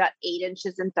light, probably about 8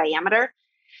 inches in diameter.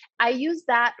 I use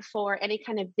that for any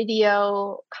kind of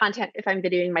video content if I'm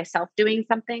videoing myself doing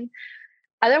something.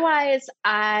 Otherwise,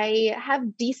 I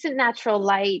have decent natural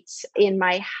light in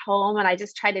my home, and I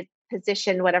just try to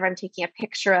position whatever I'm taking a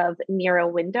picture of near a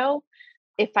window.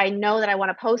 If I know that I want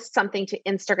to post something to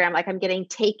Instagram, like I'm getting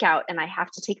takeout and I have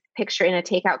to take the picture in a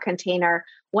takeout container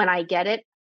when I get it,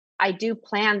 I do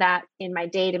plan that in my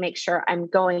day to make sure I'm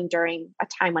going during a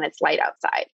time when it's light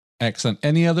outside. Excellent.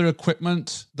 Any other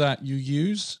equipment that you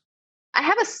use? I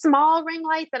have a small ring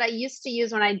light that I used to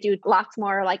use when I do lots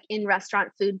more like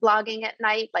in-restaurant food blogging at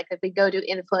night. Like if we go to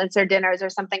influencer dinners or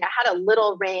something, I had a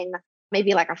little ring,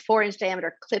 maybe like a 4-inch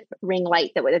diameter clip ring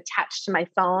light that would attach to my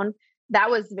phone. That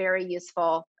was very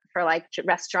useful for like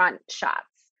restaurant shots.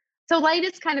 So light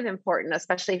is kind of important,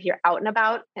 especially if you're out and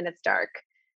about and it's dark.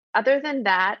 Other than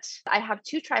that, I have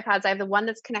 2 tripods. I have the one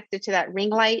that's connected to that ring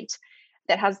light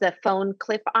that has the phone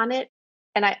clip on it.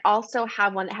 And I also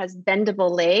have one that has bendable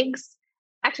legs.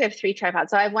 Actually, I have 3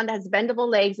 tripods. So I have one that has bendable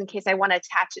legs in case I want to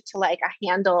attach it to like a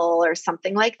handle or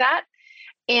something like that.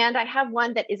 And I have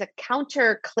one that is a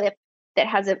counter clip that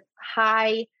has a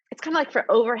high, it's kind of like for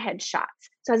overhead shots.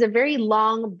 So it has a very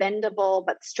long, bendable,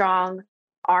 but strong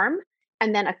arm.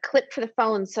 And then a clip for the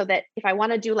phone so that if I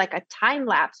want to do like a time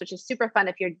lapse, which is super fun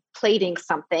if you're plating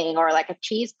something or like a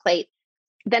cheese plate,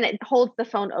 then it holds the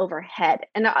phone overhead.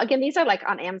 And again, these are like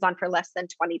on Amazon for less than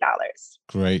 $20.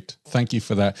 Great. Thank you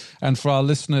for that. And for our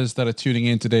listeners that are tuning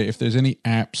in today, if there's any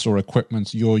apps or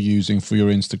equipment you're using for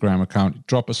your Instagram account,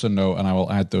 drop us a note and I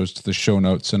will add those to the show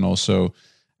notes and also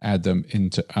add them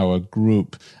into our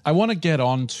group. I want to get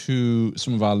on to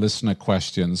some of our listener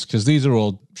questions because these are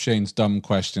all Shane's dumb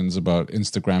questions about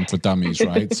Instagram for dummies,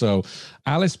 right? So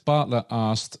Alice Bartlett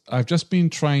asked, I've just been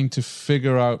trying to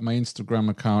figure out my Instagram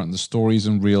account and the stories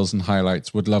and reels and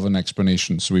highlights. Would love an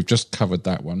explanation. So we've just covered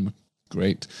that one.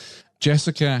 Great.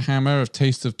 Jessica Hammer of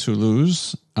Taste of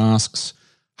Toulouse asks,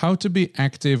 how to be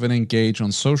active and engage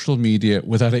on social media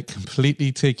without it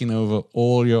completely taking over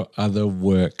all your other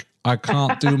work. I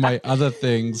can't do my other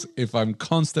things if I'm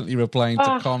constantly replying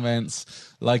to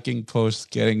comments, liking posts,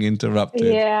 getting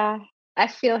interrupted. Yeah, I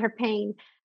feel her pain.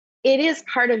 It is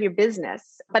part of your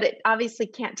business, but it obviously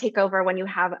can't take over when you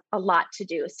have a lot to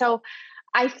do. So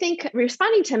I think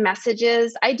responding to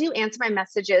messages, I do answer my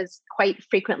messages quite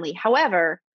frequently.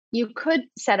 However, you could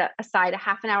set aside a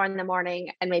half an hour in the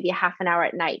morning and maybe a half an hour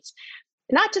at night,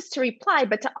 not just to reply,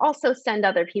 but to also send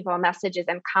other people messages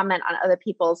and comment on other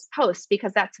people's posts,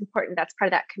 because that's important. That's part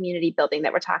of that community building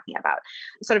that we're talking about.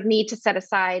 You sort of need to set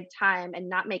aside time and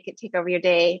not make it take over your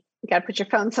day. You got to put your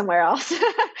phone somewhere else.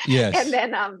 Yes. And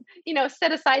then,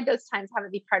 set aside those times, have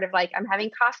it be part of like, I'm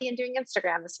having coffee and doing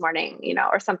Instagram this morning,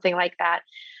 or something like that.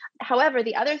 However,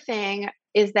 the other thing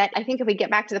is that I think if we get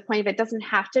back to the point of it doesn't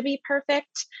have to be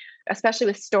perfect, especially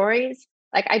with stories.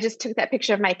 Like I just took that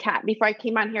picture of my cat. Before I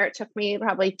came on here, it took me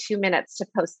probably 2 minutes to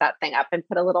post that thing up and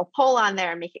put a little poll on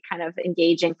there and make it kind of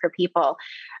engaging for people.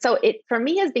 So it, for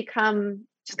me, has become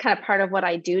just kind of part of what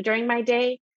I do during my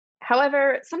day.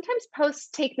 However, sometimes posts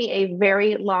take me a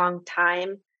very long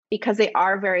time because they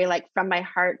are very like from my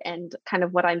heart and kind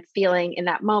of what I'm feeling in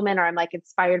that moment, or I'm like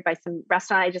inspired by some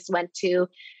restaurant I just went to,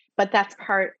 but that's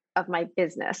part of my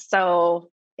business. So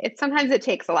sometimes it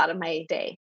takes a lot of my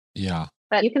day. Yeah.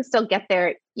 But you can still get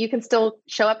there. You can still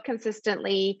show up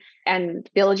consistently and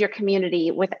build your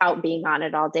community without being on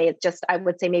it all day. It's just, I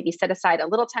would say maybe set aside a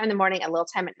little time in the morning, a little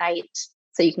time at night,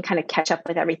 so you can kind of catch up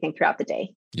with everything throughout the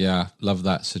day. Yeah, love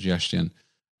that suggestion.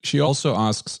 She also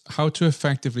asks how to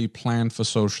effectively plan for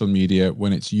social media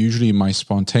when it's usually my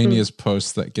spontaneous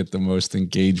posts that get the most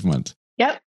engagement.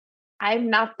 Yep.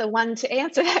 I'm not the one to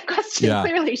answer that question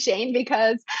clearly, Shane,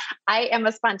 because I am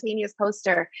a spontaneous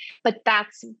poster, but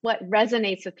that's what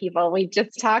resonates with people. We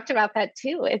just talked about that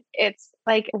too. It's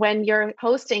like when you're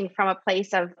posting from a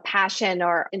place of passion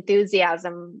or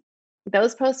enthusiasm,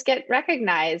 those posts get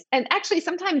recognized. And actually,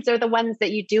 sometimes they're the ones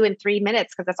that you do in 3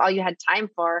 minutes because that's all you had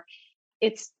time for.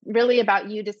 It's really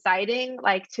about you deciding,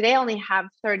 like, today I only have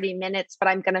 30 minutes, but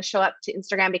I'm going to show up to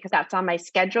Instagram because that's on my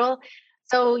schedule.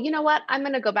 So you know what? I'm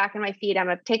going to go back in my feed. I'm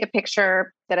going to take a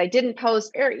picture that I didn't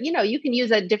post, or, you can use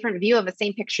a different view of the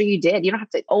same picture you did. You don't have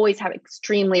to always have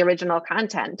extremely original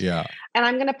content. Yeah. And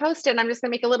I'm going to post it and I'm just going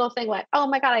to make a little thing like, oh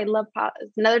my God, I love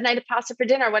another night of pasta for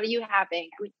dinner. What are you having?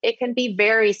 I mean, it can be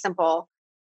very simple.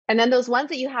 And then those ones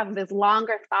that you have those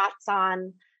longer thoughts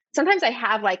on, sometimes I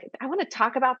have like, I want to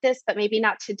talk about this, but maybe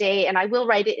not today. And I will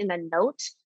write it in a note.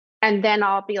 And then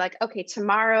I'll be like, okay,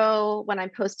 tomorrow when I'm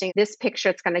posting this picture,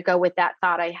 it's going to go with that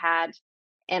thought I had.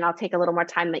 And I'll take a little more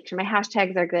time, make sure my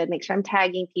hashtags are good, make sure I'm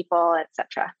tagging people,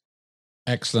 etc.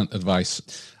 Excellent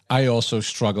advice. I also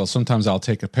struggle. Sometimes I'll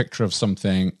take a picture of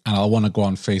something and I'll want to go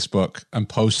on Facebook and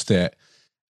post it.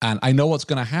 And I know what's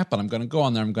going to happen. I'm going to go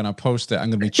on there. I'm going to post it. I'm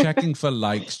going to be checking for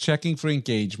likes, checking for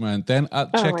engagement, then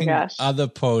checking other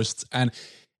posts. And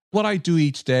what I do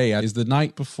each day is the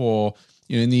night before,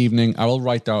 in the evening, I will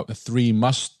write out the 3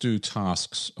 must-do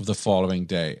tasks of the following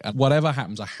day. And whatever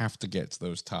happens, I have to get to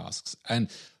those tasks. And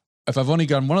if I've only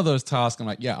done one of those tasks, I'm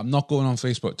like, I'm not going on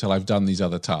Facebook till I've done these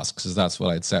other tasks, because that's what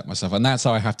I'd set myself. And that's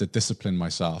how I have to discipline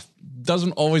myself.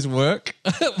 Doesn't always work,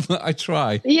 but I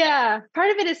try. Yeah. Part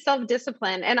of it is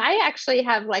self-discipline. And I actually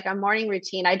have like a morning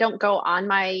routine. I don't go on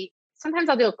sometimes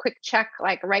I'll do a quick check,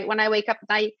 like right when I wake up at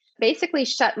night, basically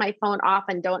shut my phone off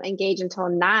and don't engage until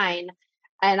 9.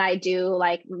 And I do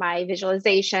like my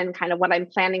visualization, kind of what I'm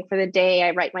planning for the day.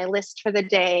 I write my list for the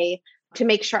day to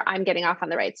make sure I'm getting off on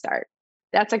the right start.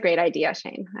 That's a great idea,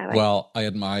 Shane. I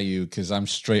admire you, because I'm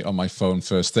straight on my phone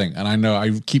first thing. And I know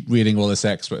I keep reading all this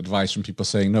expert advice from people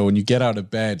saying, no, when you get out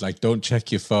of bed, like, don't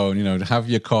check your phone, have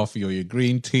your coffee or your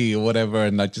green tea or whatever,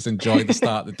 and like just enjoy the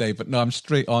start of the day. But no, I'm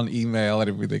straight on email and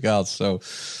everything else. So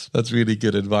that's really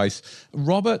good advice.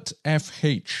 Robert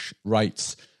FH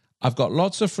writes, I've got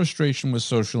lots of frustration with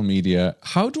social media.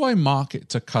 How do I market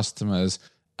to customers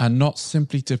and not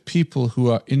simply to people who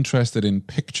are interested in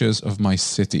pictures of my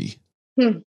city?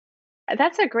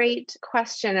 That's a great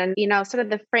question. And, sort of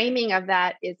the framing of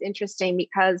that is interesting,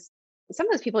 because some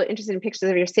of those people interested in pictures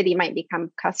of your city might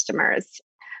become customers.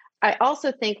 I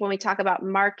also think when we talk about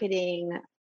marketing,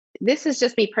 this is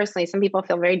just me personally. Some people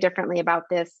feel very differently about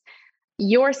this.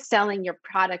 You're selling your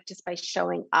product just by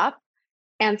showing up.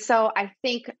 And so I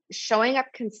think showing up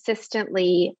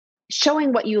consistently,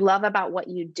 showing what you love about what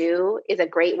you do is a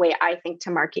great way, I think, to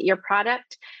market your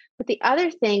product. But the other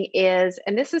thing is,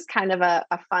 and this is kind of a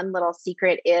fun little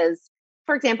secret, is,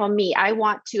 for example, me, I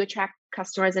want to attract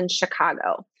customers in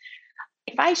Chicago.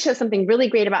 if I show something really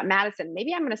great about Madison,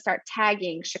 maybe I'm going to start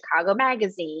tagging Chicago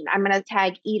Magazine. I'm going to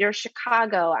tag Eater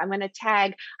Chicago. I'm going to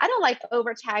tag, I don't like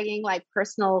over tagging like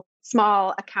personal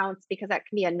small accounts because that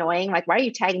can be annoying. Like, why are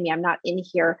you tagging me? I'm not in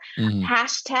here.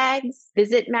 Hashtags,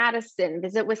 visit Madison,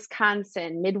 visit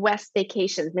Wisconsin, Midwest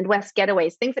vacations, Midwest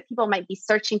getaways, things that people might be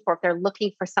searching for if they're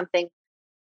looking for something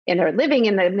and they're living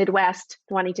in the Midwest,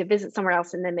 wanting to visit somewhere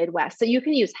else in the Midwest. So you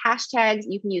can use hashtags,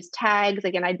 you can use tags.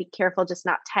 Again, I'd be careful just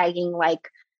not tagging like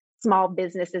small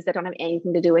businesses that don't have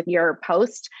anything to do with your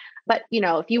post. But,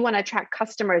 if you want to attract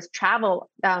customers,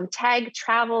 tag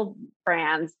travel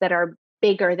brands that are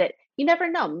bigger that you never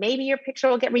know. Maybe your picture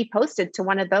will get reposted to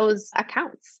one of those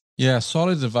accounts. Yeah,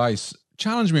 solid advice.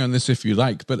 Challenge me on this if you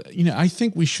like, but I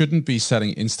think we shouldn't be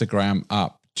setting Instagram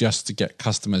up just to get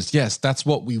customers. Yes, that's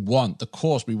what we want. Of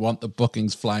course, we want the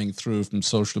bookings flying through from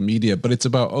social media, but it's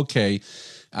about, okay,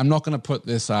 I'm not going to put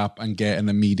this up and get an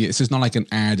immediate, this is not like an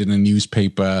ad in a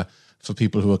newspaper for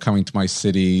people who are coming to my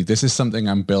city. This is something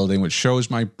I'm building which shows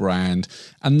my brand.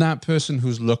 And that person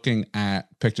who's looking at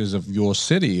pictures of your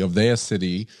city, of their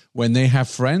city, when they have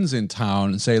friends in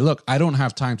town and say, look, I don't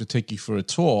have time to take you for a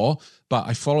tour, but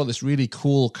I follow this really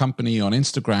cool company on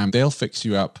Instagram. They'll fix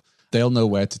you up. They'll know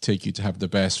where to take you to have the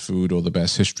best food or the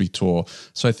best history tour.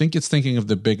 So I think it's thinking of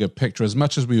the bigger picture. As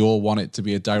much as we all want it to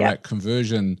be a direct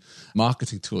conversion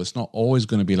marketing tool, it's not always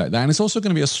going to be like that. And it's also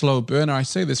going to be a slow burner. I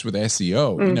say this with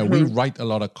SEO. We write a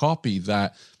lot of copy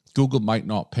that Google might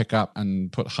not pick up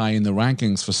and put high in the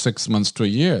rankings for 6 months to a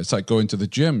year. It's like going to the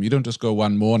gym. You don't just go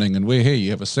one morning and we're here, you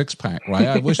have a six pack, right?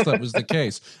 I wish that was the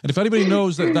case. And if anybody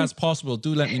knows that that's possible,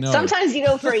 do let me know. Sometimes you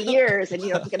go for years and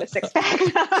you don't get a six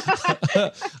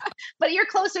pack. But you're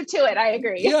closer to it. I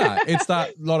agree. Yeah, it's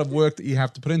that lot of work that you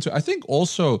have to put into it. I think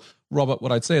also, Robert,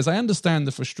 what I'd say is I understand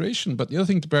the frustration, but the other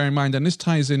thing to bear in mind, and this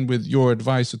ties in with your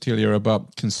advice, Othelia,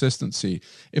 about consistency.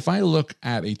 If I look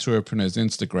at a tourpreneur's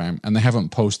Instagram and they haven't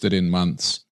posted in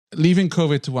months, leaving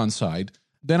COVID to one side,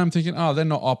 then I'm thinking, oh, they're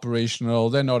not operational,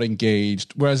 they're not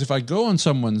engaged. Whereas if I go on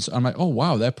someone's, I'm like, oh,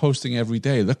 wow, they're posting every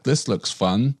day. Look, this looks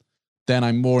fun. Then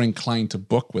I'm more inclined to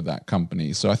book with that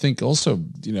company. So I think also,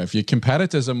 if your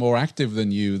competitors are more active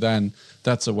than you, then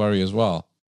that's a worry as well.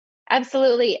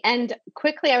 Absolutely. And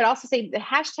quickly, I would also say the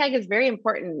hashtag is very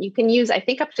important. You can use, I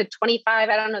think, up to 25.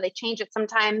 I don't know. They change it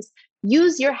sometimes.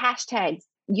 Use your hashtags.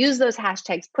 Use those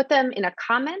hashtags. Put them in a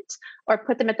comment or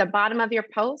put them at the bottom of your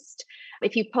post.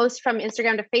 If you post from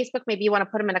Instagram to Facebook, maybe you want to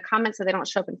put them in a comment so they don't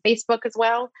show up in Facebook as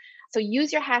well. So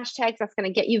use your hashtags. That's going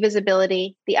to get you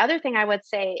visibility. The other thing I would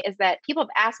say is that people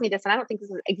have asked me this, and I don't think this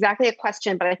is exactly a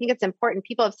question, but I think it's important.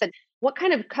 People have said, what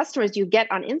kind of customers do you get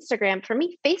on Instagram? For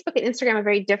me, Facebook and Instagram are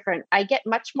very different. I get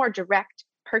much more direct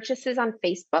purchases on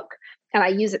Facebook, and I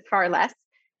use it far less.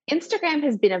 Instagram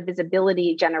has been a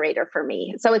visibility generator for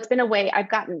me. So it's been a way I've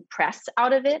gotten press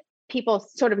out of it, people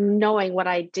sort of knowing what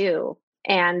I do,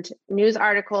 and news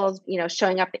articles,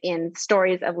 showing up in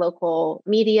stories of local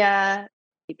media,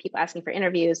 people asking for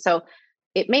interviews. So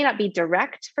it may not be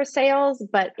direct for sales,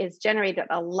 but it's generated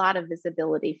a lot of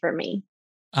visibility for me.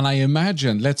 And I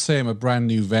imagine, let's say I'm a brand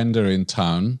new vendor in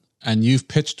town and you've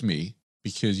pitched me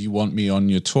because you want me on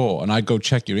your tour, and I go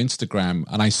check your Instagram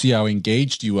and I see how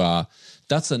engaged you are.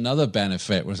 That's another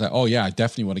benefit where it's like, oh yeah, I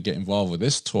definitely want to get involved with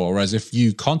this tour. Whereas if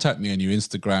you contact me and your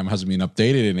Instagram hasn't been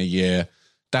updated in a year,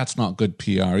 that's not good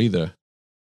PR either.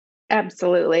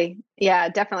 Absolutely. Yeah,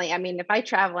 definitely. I mean, if I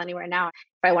travel anywhere now,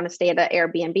 if I want to stay at an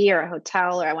Airbnb or a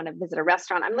hotel, or I want to visit a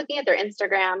restaurant, I'm looking at their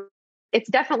Instagram. It's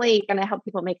definitely going to help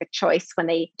people make a choice when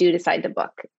they do decide to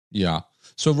book. Yeah.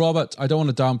 So Robert, I don't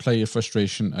want to downplay your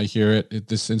frustration. I hear it.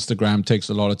 This Instagram takes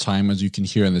a lot of time, as you can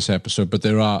hear in this episode, but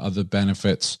there are other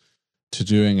benefits to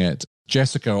doing it.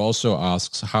 Jessica also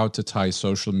asks how to tie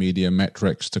social media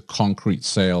metrics to concrete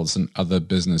sales and other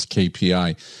business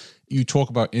KPI. You talk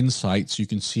about insights, you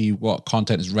can see what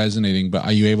content is resonating, but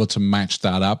are you able to match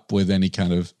that up with any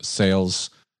kind of sales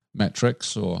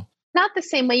metrics? Or not the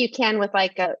same way you can with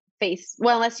like a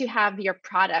unless you have your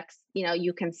products,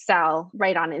 you can sell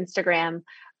right on Instagram.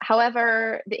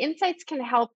 However, the insights can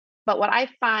help. But what I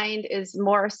find is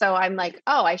more so I'm like,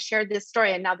 oh, I shared this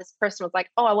story and now this person was like,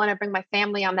 oh, I want to bring my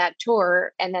family on that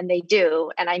tour. And then they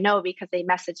do. And I know because they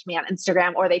messaged me on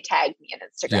Instagram or they tagged me on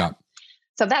Instagram. Yeah.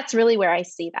 So that's really where I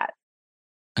see that.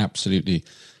 Absolutely.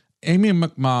 Amy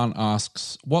McMahon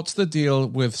asks, what's the deal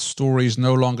with stories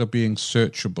no longer being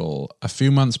searchable? A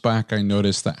few months back, I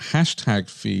noticed that hashtag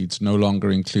feeds no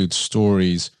longer include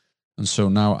stories. And so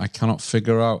now I cannot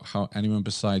figure out how anyone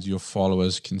besides your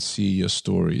followers can see your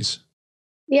stories.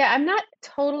 Yeah, I'm not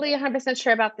totally 100%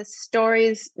 sure about the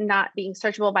stories not being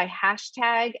searchable by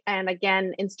hashtag. And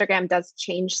again, Instagram does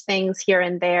change things here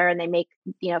and there, and they make,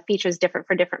 features different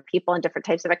for different people and different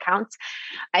types of accounts.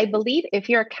 I believe if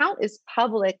your account is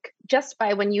public, just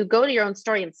by when you go to your own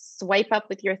story and swipe up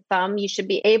with your thumb, you should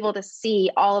be able to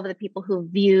see all of the people who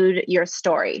viewed your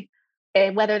story,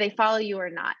 and whether they follow you or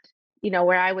not.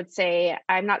 Where I would say,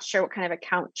 I'm not sure what kind of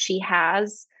account she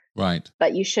has, Right.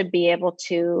 but you should be able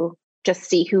to just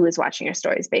see who is watching your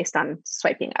stories based on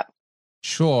swiping up.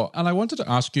 Sure. And I wanted to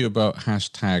ask you about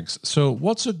hashtags. So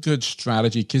what's a good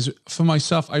strategy? Because for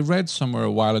myself, I read somewhere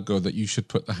a while ago that you should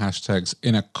put the hashtags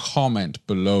in a comment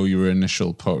below your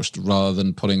initial post rather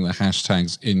than putting the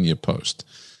hashtags in your post.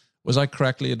 Was I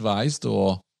correctly advised,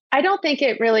 or? I don't think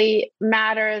it really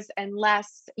matters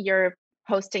unless you're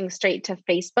posting straight to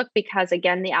Facebook, because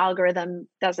again, the algorithm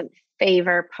doesn't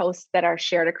favor posts that are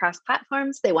shared across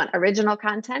platforms. They want original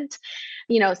content.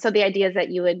 So the idea is that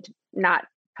you would not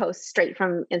post straight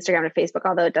from Instagram to Facebook,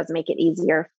 although it does make it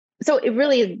easier. So it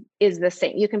really is the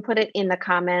same. You can put it in the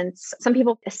comments. Some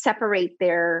people separate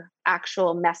their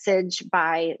actual message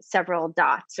by several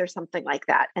dots or something like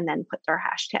that, and then put their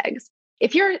hashtags.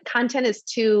 If your content is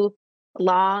too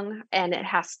long and it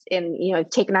has,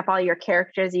 taken up all your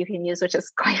characters you can use, which is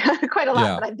quite a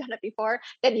lot, but I've done it before,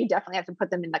 then you definitely have to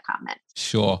put them in the comments.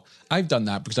 Sure. I've done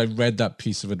that because I read that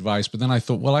piece of advice, but then I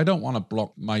thought, well, I don't want to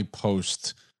block my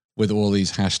post with all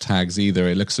these hashtags either.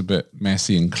 It looks a bit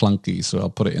messy and clunky, so I'll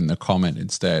put it in the comment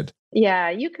instead. Yeah,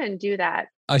 you can do that.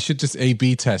 I should just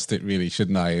A/B test it really,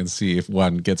 shouldn't I? And see if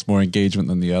one gets more engagement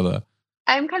than the other.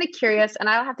 I'm kind of curious, and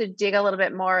I'll have to dig a little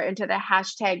bit more into the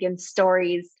hashtag and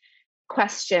stories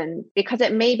question, because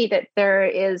it may be that there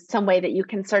is some way that you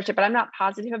can search it, but I'm not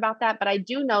positive about that. But I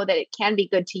do know that it can be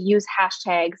good to use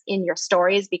hashtags in your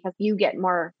stories because you get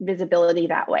more visibility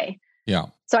that way. Yeah.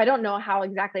 So I don't know how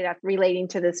exactly that's relating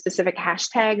to the specific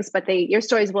hashtags, but your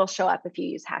stories will show up if you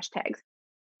use hashtags.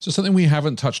 So something we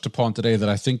haven't touched upon today that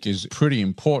I think is pretty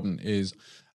important is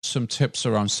some tips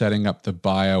around setting up the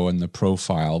bio and the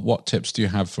profile. What tips do you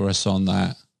have for us on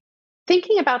that?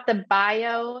 Thinking about the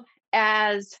bio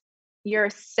as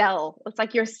your sell, it's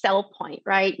like your sell point,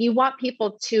 right? You want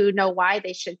people to know why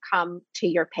they should come to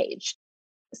your page.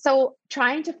 So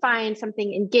trying to find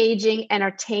something engaging,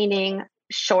 entertaining,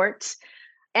 short,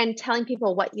 and telling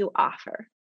people what you offer.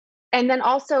 And then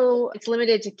also it's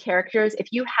limited to characters. If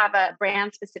you have a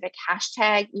brand specific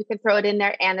hashtag, you can throw it in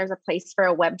there, and there's a place for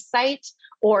a website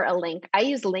or a link. I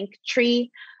use Linktree,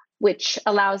 which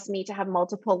allows me to have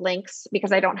multiple links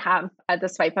because I don't have the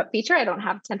swipe up feature. I don't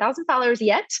have 10,000 followers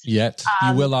yet. You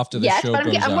will after the show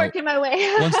goes out. I'm working my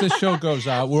way. Once this show goes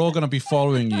out, we're all going to be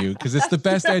following you because it's the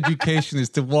best education is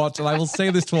to watch. And I will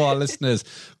say this to our listeners,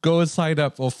 go and sign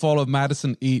up or follow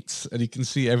Madison Eats and you can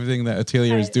see everything that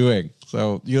Othelia is doing.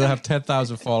 So you'll have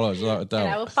 10,000 followers without a doubt.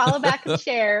 And I will follow back and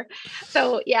share.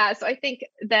 So I think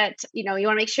that, you want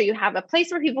to make sure you have a place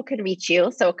where people can reach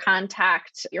you. So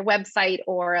contact your website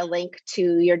or a link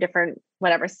to your different,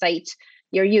 whatever site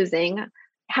you're using,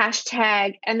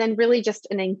 hashtag, and then really just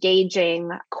an engaging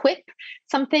quip,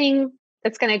 something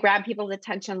that's going to grab people's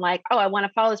attention. Like, oh, I want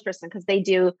to follow this person because they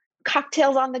do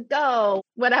cocktails on the go,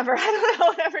 whatever. I don't know,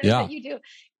 whatever it is that you do,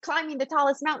 climbing the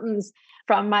tallest mountains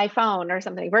from my phone or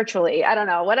something virtually. I don't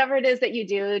know, whatever it is that you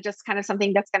do, just kind of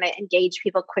something that's going to engage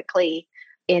people quickly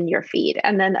in your feed.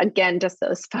 And then again, just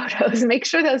those photos, make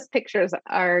sure those pictures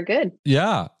are good.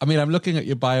 Yeah. I mean, I'm looking at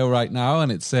your bio right now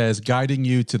and it says guiding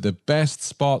you to the best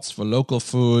spots for local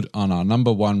food on our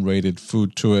 #1 rated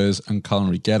food tours and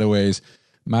culinary getaways,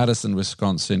 Madison,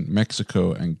 Wisconsin,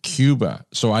 Mexico, and Cuba.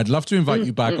 So I'd love to invite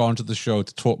you back onto the show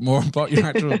to talk more about your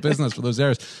actual business for those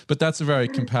areas. But that's a very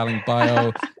compelling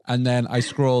bio. And then I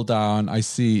scroll down, I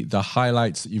see the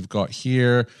highlights that you've got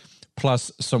here,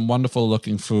 plus some wonderful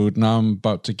looking food. Now I'm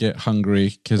about to get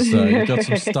hungry because you've got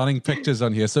some stunning pictures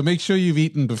on here. So make sure you've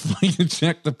eaten before you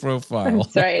check the profile.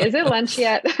 Sorry, is it lunch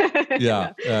yet?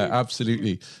 Yeah,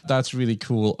 absolutely. That's really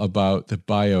cool about the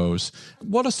bios.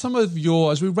 What are some of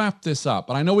your, as we wrap this up,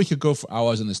 and I know we could go for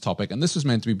hours on this topic, and this is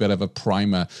meant to be a bit of a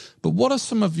primer, but what are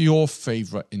some of your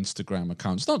favorite Instagram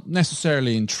accounts? Not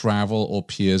necessarily in travel or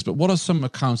peers, but what are some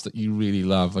accounts that you really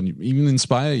love and even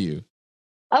inspire you?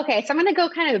 Okay, so I'm going to go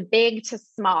kind of big to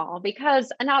small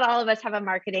because not all of us have a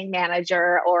marketing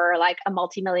manager or like a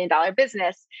multi-million-dollar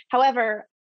business. However,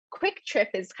 Quick Trip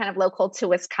is kind of local to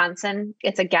Wisconsin.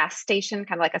 It's a gas station,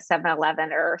 kind of like a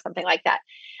 7-Eleven or something like that.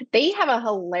 They have a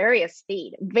hilarious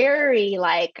feed, very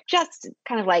like just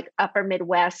kind of like upper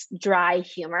Midwest dry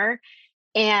humor.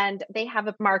 And they have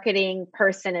a marketing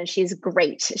person and she's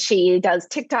great. She does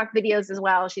TikTok videos as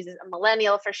well. She's a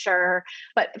millennial for sure.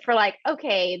 But for like,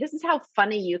 okay, this is how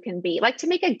funny you can be. Like to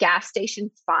make a gas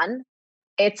station fun,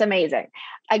 it's amazing.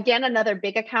 Again, another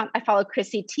big account. I follow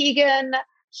Chrissy Teigen.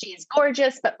 She's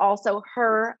gorgeous, but also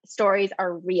her stories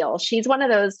are real. She's one of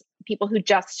those people who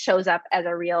just shows up as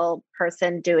a real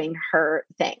person doing her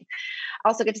thing.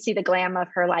 Also get to see the glam of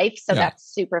her life. So that's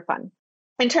super fun.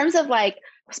 In terms of like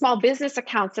small business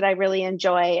accounts that I really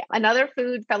enjoy, another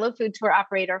fellow food tour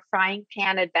operator, Frying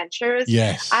Pan Adventures.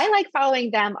 Yes. I like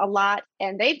following them a lot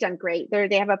and they've done great.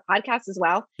 They have a podcast as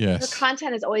well. Yes. Her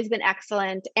content has always been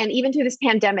excellent. And even through this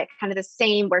pandemic, kind of the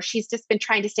same, where she's just been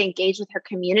trying to stay engaged with her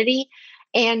community.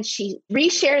 And she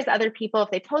reshares other people.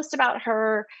 If they post about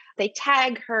her, they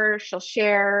tag her, she'll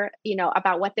share,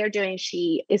 about what they're doing.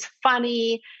 She is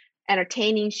funny,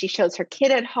 entertaining. She shows her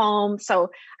kid at home.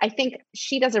 So I think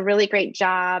she does a really great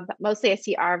job. Mostly I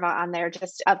see Arva on there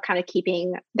just of kind of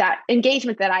keeping that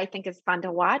engagement that I think is fun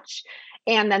to watch.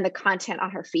 And then the content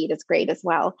on her feed is great as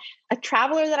well. A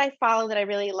traveler that I follow that I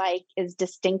really like is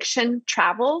Distinction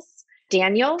Travels.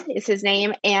 Daniel is his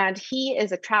name, and he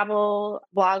is a travel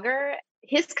blogger.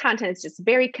 His content is just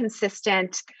very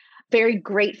consistent, very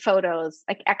great photos,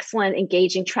 like excellent,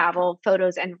 engaging travel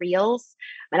photos and reels.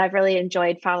 And I've really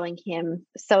enjoyed following him.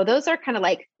 So those are kind of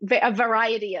like a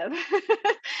variety of,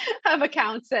 of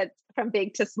accounts that from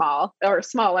big to small or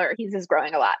smaller. He's just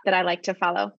growing a lot that I like to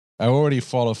follow. I already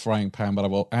follow Frying Pan, but I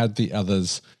will add the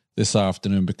others this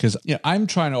afternoon because I'm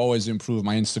trying to always improve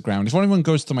my Instagram. If anyone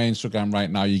goes to my Instagram right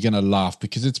now, you're going to laugh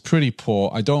because it's pretty poor.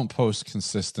 I don't post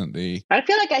consistently. I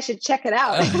feel like I should check it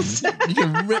out. You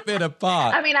can rip it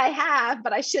apart. I mean, I have,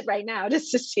 but I should right now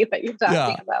just to see what you're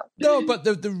talking about. No, but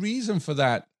the reason for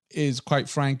that is, quite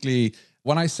frankly,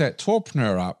 when I set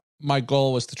Tourpreneur up, my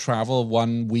goal was to travel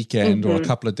one weekend or a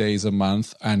couple of days a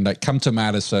month and like come to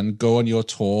Madison, go on your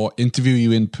tour, interview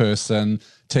you in person,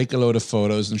 take a load of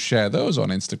photos and share those on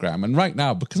Instagram. And right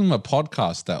now, because I'm a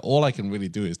podcaster, all I can really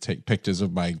do is take pictures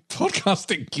of my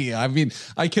podcasting gear. I mean,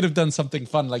 I could have done something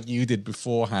fun like you did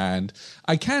beforehand.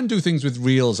 I can do things with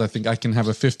Reels. I think I can have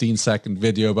a 15-second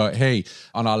video about, hey,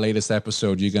 on our latest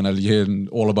episode, you're going to learn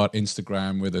all about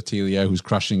Instagram with Othelia, who's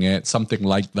crushing it, something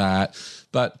like that.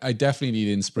 But I definitely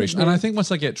need inspiration. And I think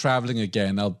once I get traveling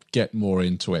again, I'll get more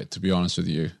into it, to be honest with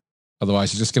you.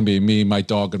 Otherwise, it's just going to be me, my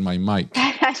dog, and my mic.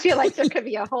 I feel like there could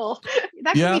be a whole...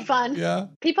 That could be fun. Yeah.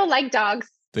 People like dogs.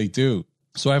 They do.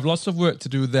 So I have lots of work to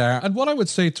do there. And what I would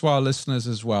say to our listeners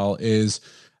as well is,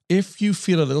 if you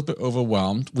feel a little bit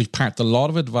overwhelmed, we've packed a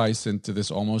lot of advice into this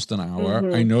almost an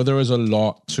hour. I know there is a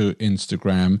lot to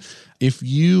Instagram. If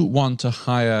you want to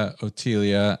hire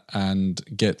Othelia and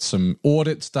get some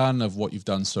audits done of what you've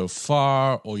done so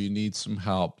far, or you need some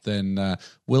help, then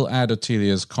we'll add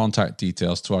Othelia's contact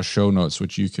details to our show notes,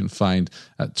 which you can find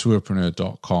at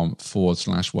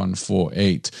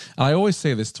tourpreneur.com/148. And I always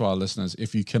say this to our listeners: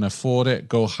 if you can afford it,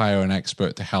 go hire an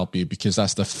expert to help you, because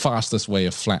that's the fastest way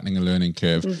of flattening a learning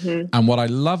curve. And what I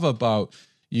love about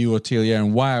you, Othelia,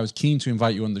 and why I was keen to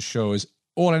invite you on the show is,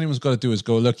 all anyone's got to do is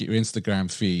go look at your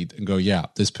Instagram feed and go, yeah,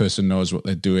 this person knows what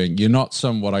they're doing. You're not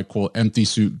some what I call empty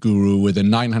suit guru with a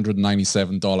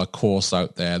 $997 course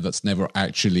out there that's never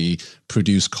actually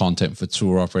produced content for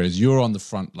tour operators. You're on the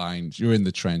front lines. You're in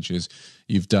the trenches.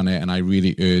 You've done it. And I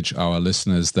really urge our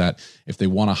listeners that if they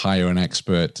want to hire an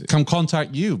expert, come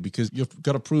contact you, because you've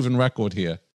got a proven record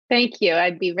here. Thank you.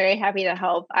 I'd be very happy to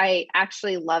help. I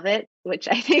actually love it, which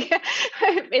I think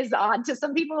is odd to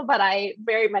some people, but I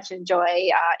very much enjoy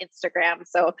Instagram.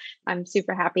 So I'm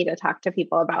super happy to talk to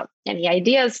people about any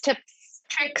ideas, tips,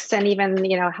 tricks, and even,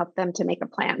 help them to make a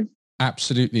plan.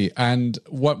 Absolutely. And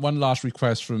one last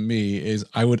request from me is,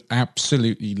 I would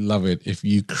absolutely love it if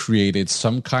you created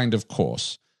some kind of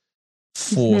course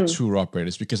for tour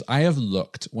operators, because I have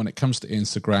looked when it comes to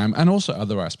Instagram and also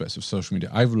other aspects of social media.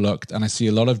 I've looked and I see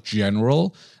a lot of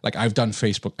general, like I've done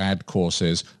Facebook ad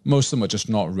courses. Most of them are just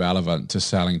not relevant to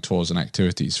selling tours and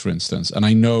activities, for instance. And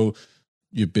I know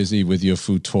you're busy with your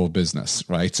food tour business,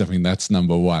 right? I mean, that's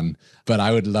number one. But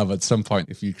I would love at some point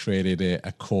if you created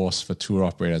a course for tour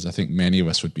operators. I think many of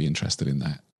us would be interested in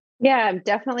that. Yeah, I'm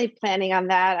definitely planning on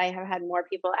that. I have had more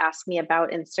people ask me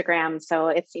about Instagram. So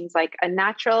it seems like a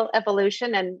natural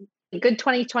evolution and a good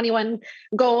 2021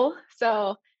 goal.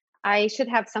 So I should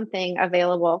have something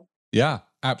available. Yeah,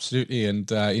 absolutely. And,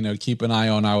 keep an eye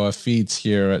on our feeds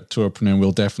here at Tourpreneur.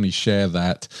 We'll definitely share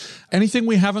that. Anything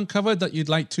we haven't covered that you'd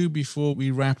like to before we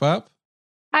wrap up?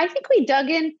 I think we dug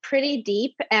in pretty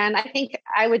deep, and I think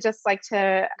I would just like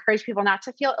to encourage people not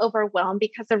to feel overwhelmed,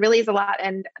 because there really is a lot,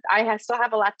 and I still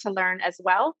have a lot to learn as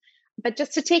well. but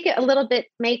just to take it a little bit,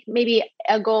 make maybe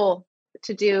a goal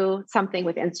to do something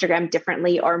with Instagram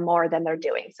differently or more than they're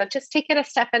doing. So just take it a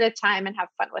step at a time and have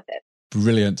fun with it.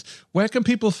 Brilliant. Where can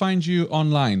people find you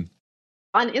online?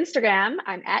 On Instagram,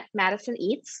 I'm at Madison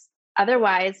Eats.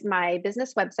 Otherwise, my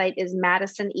business website is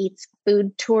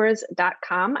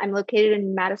MadisonEatsFoodTours.com. I'm located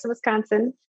in Madison,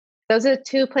 Wisconsin. Those are the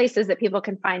two places that people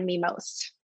can find me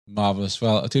most. Marvelous.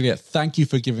 Well, Othelia, thank you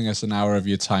for giving us an hour of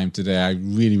your time today. I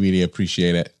really, really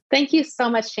appreciate it. Thank you so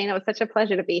much, Shane. It was such a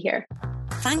pleasure to be here.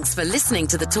 Thanks for listening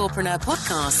to the Tourpreneur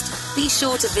podcast. Be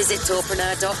sure to visit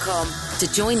tourpreneur.com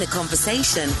to join the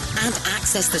conversation and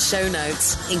access the show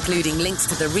notes, including links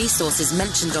to the resources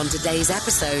mentioned on today's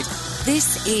episode.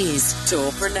 This is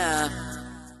Tourpreneur.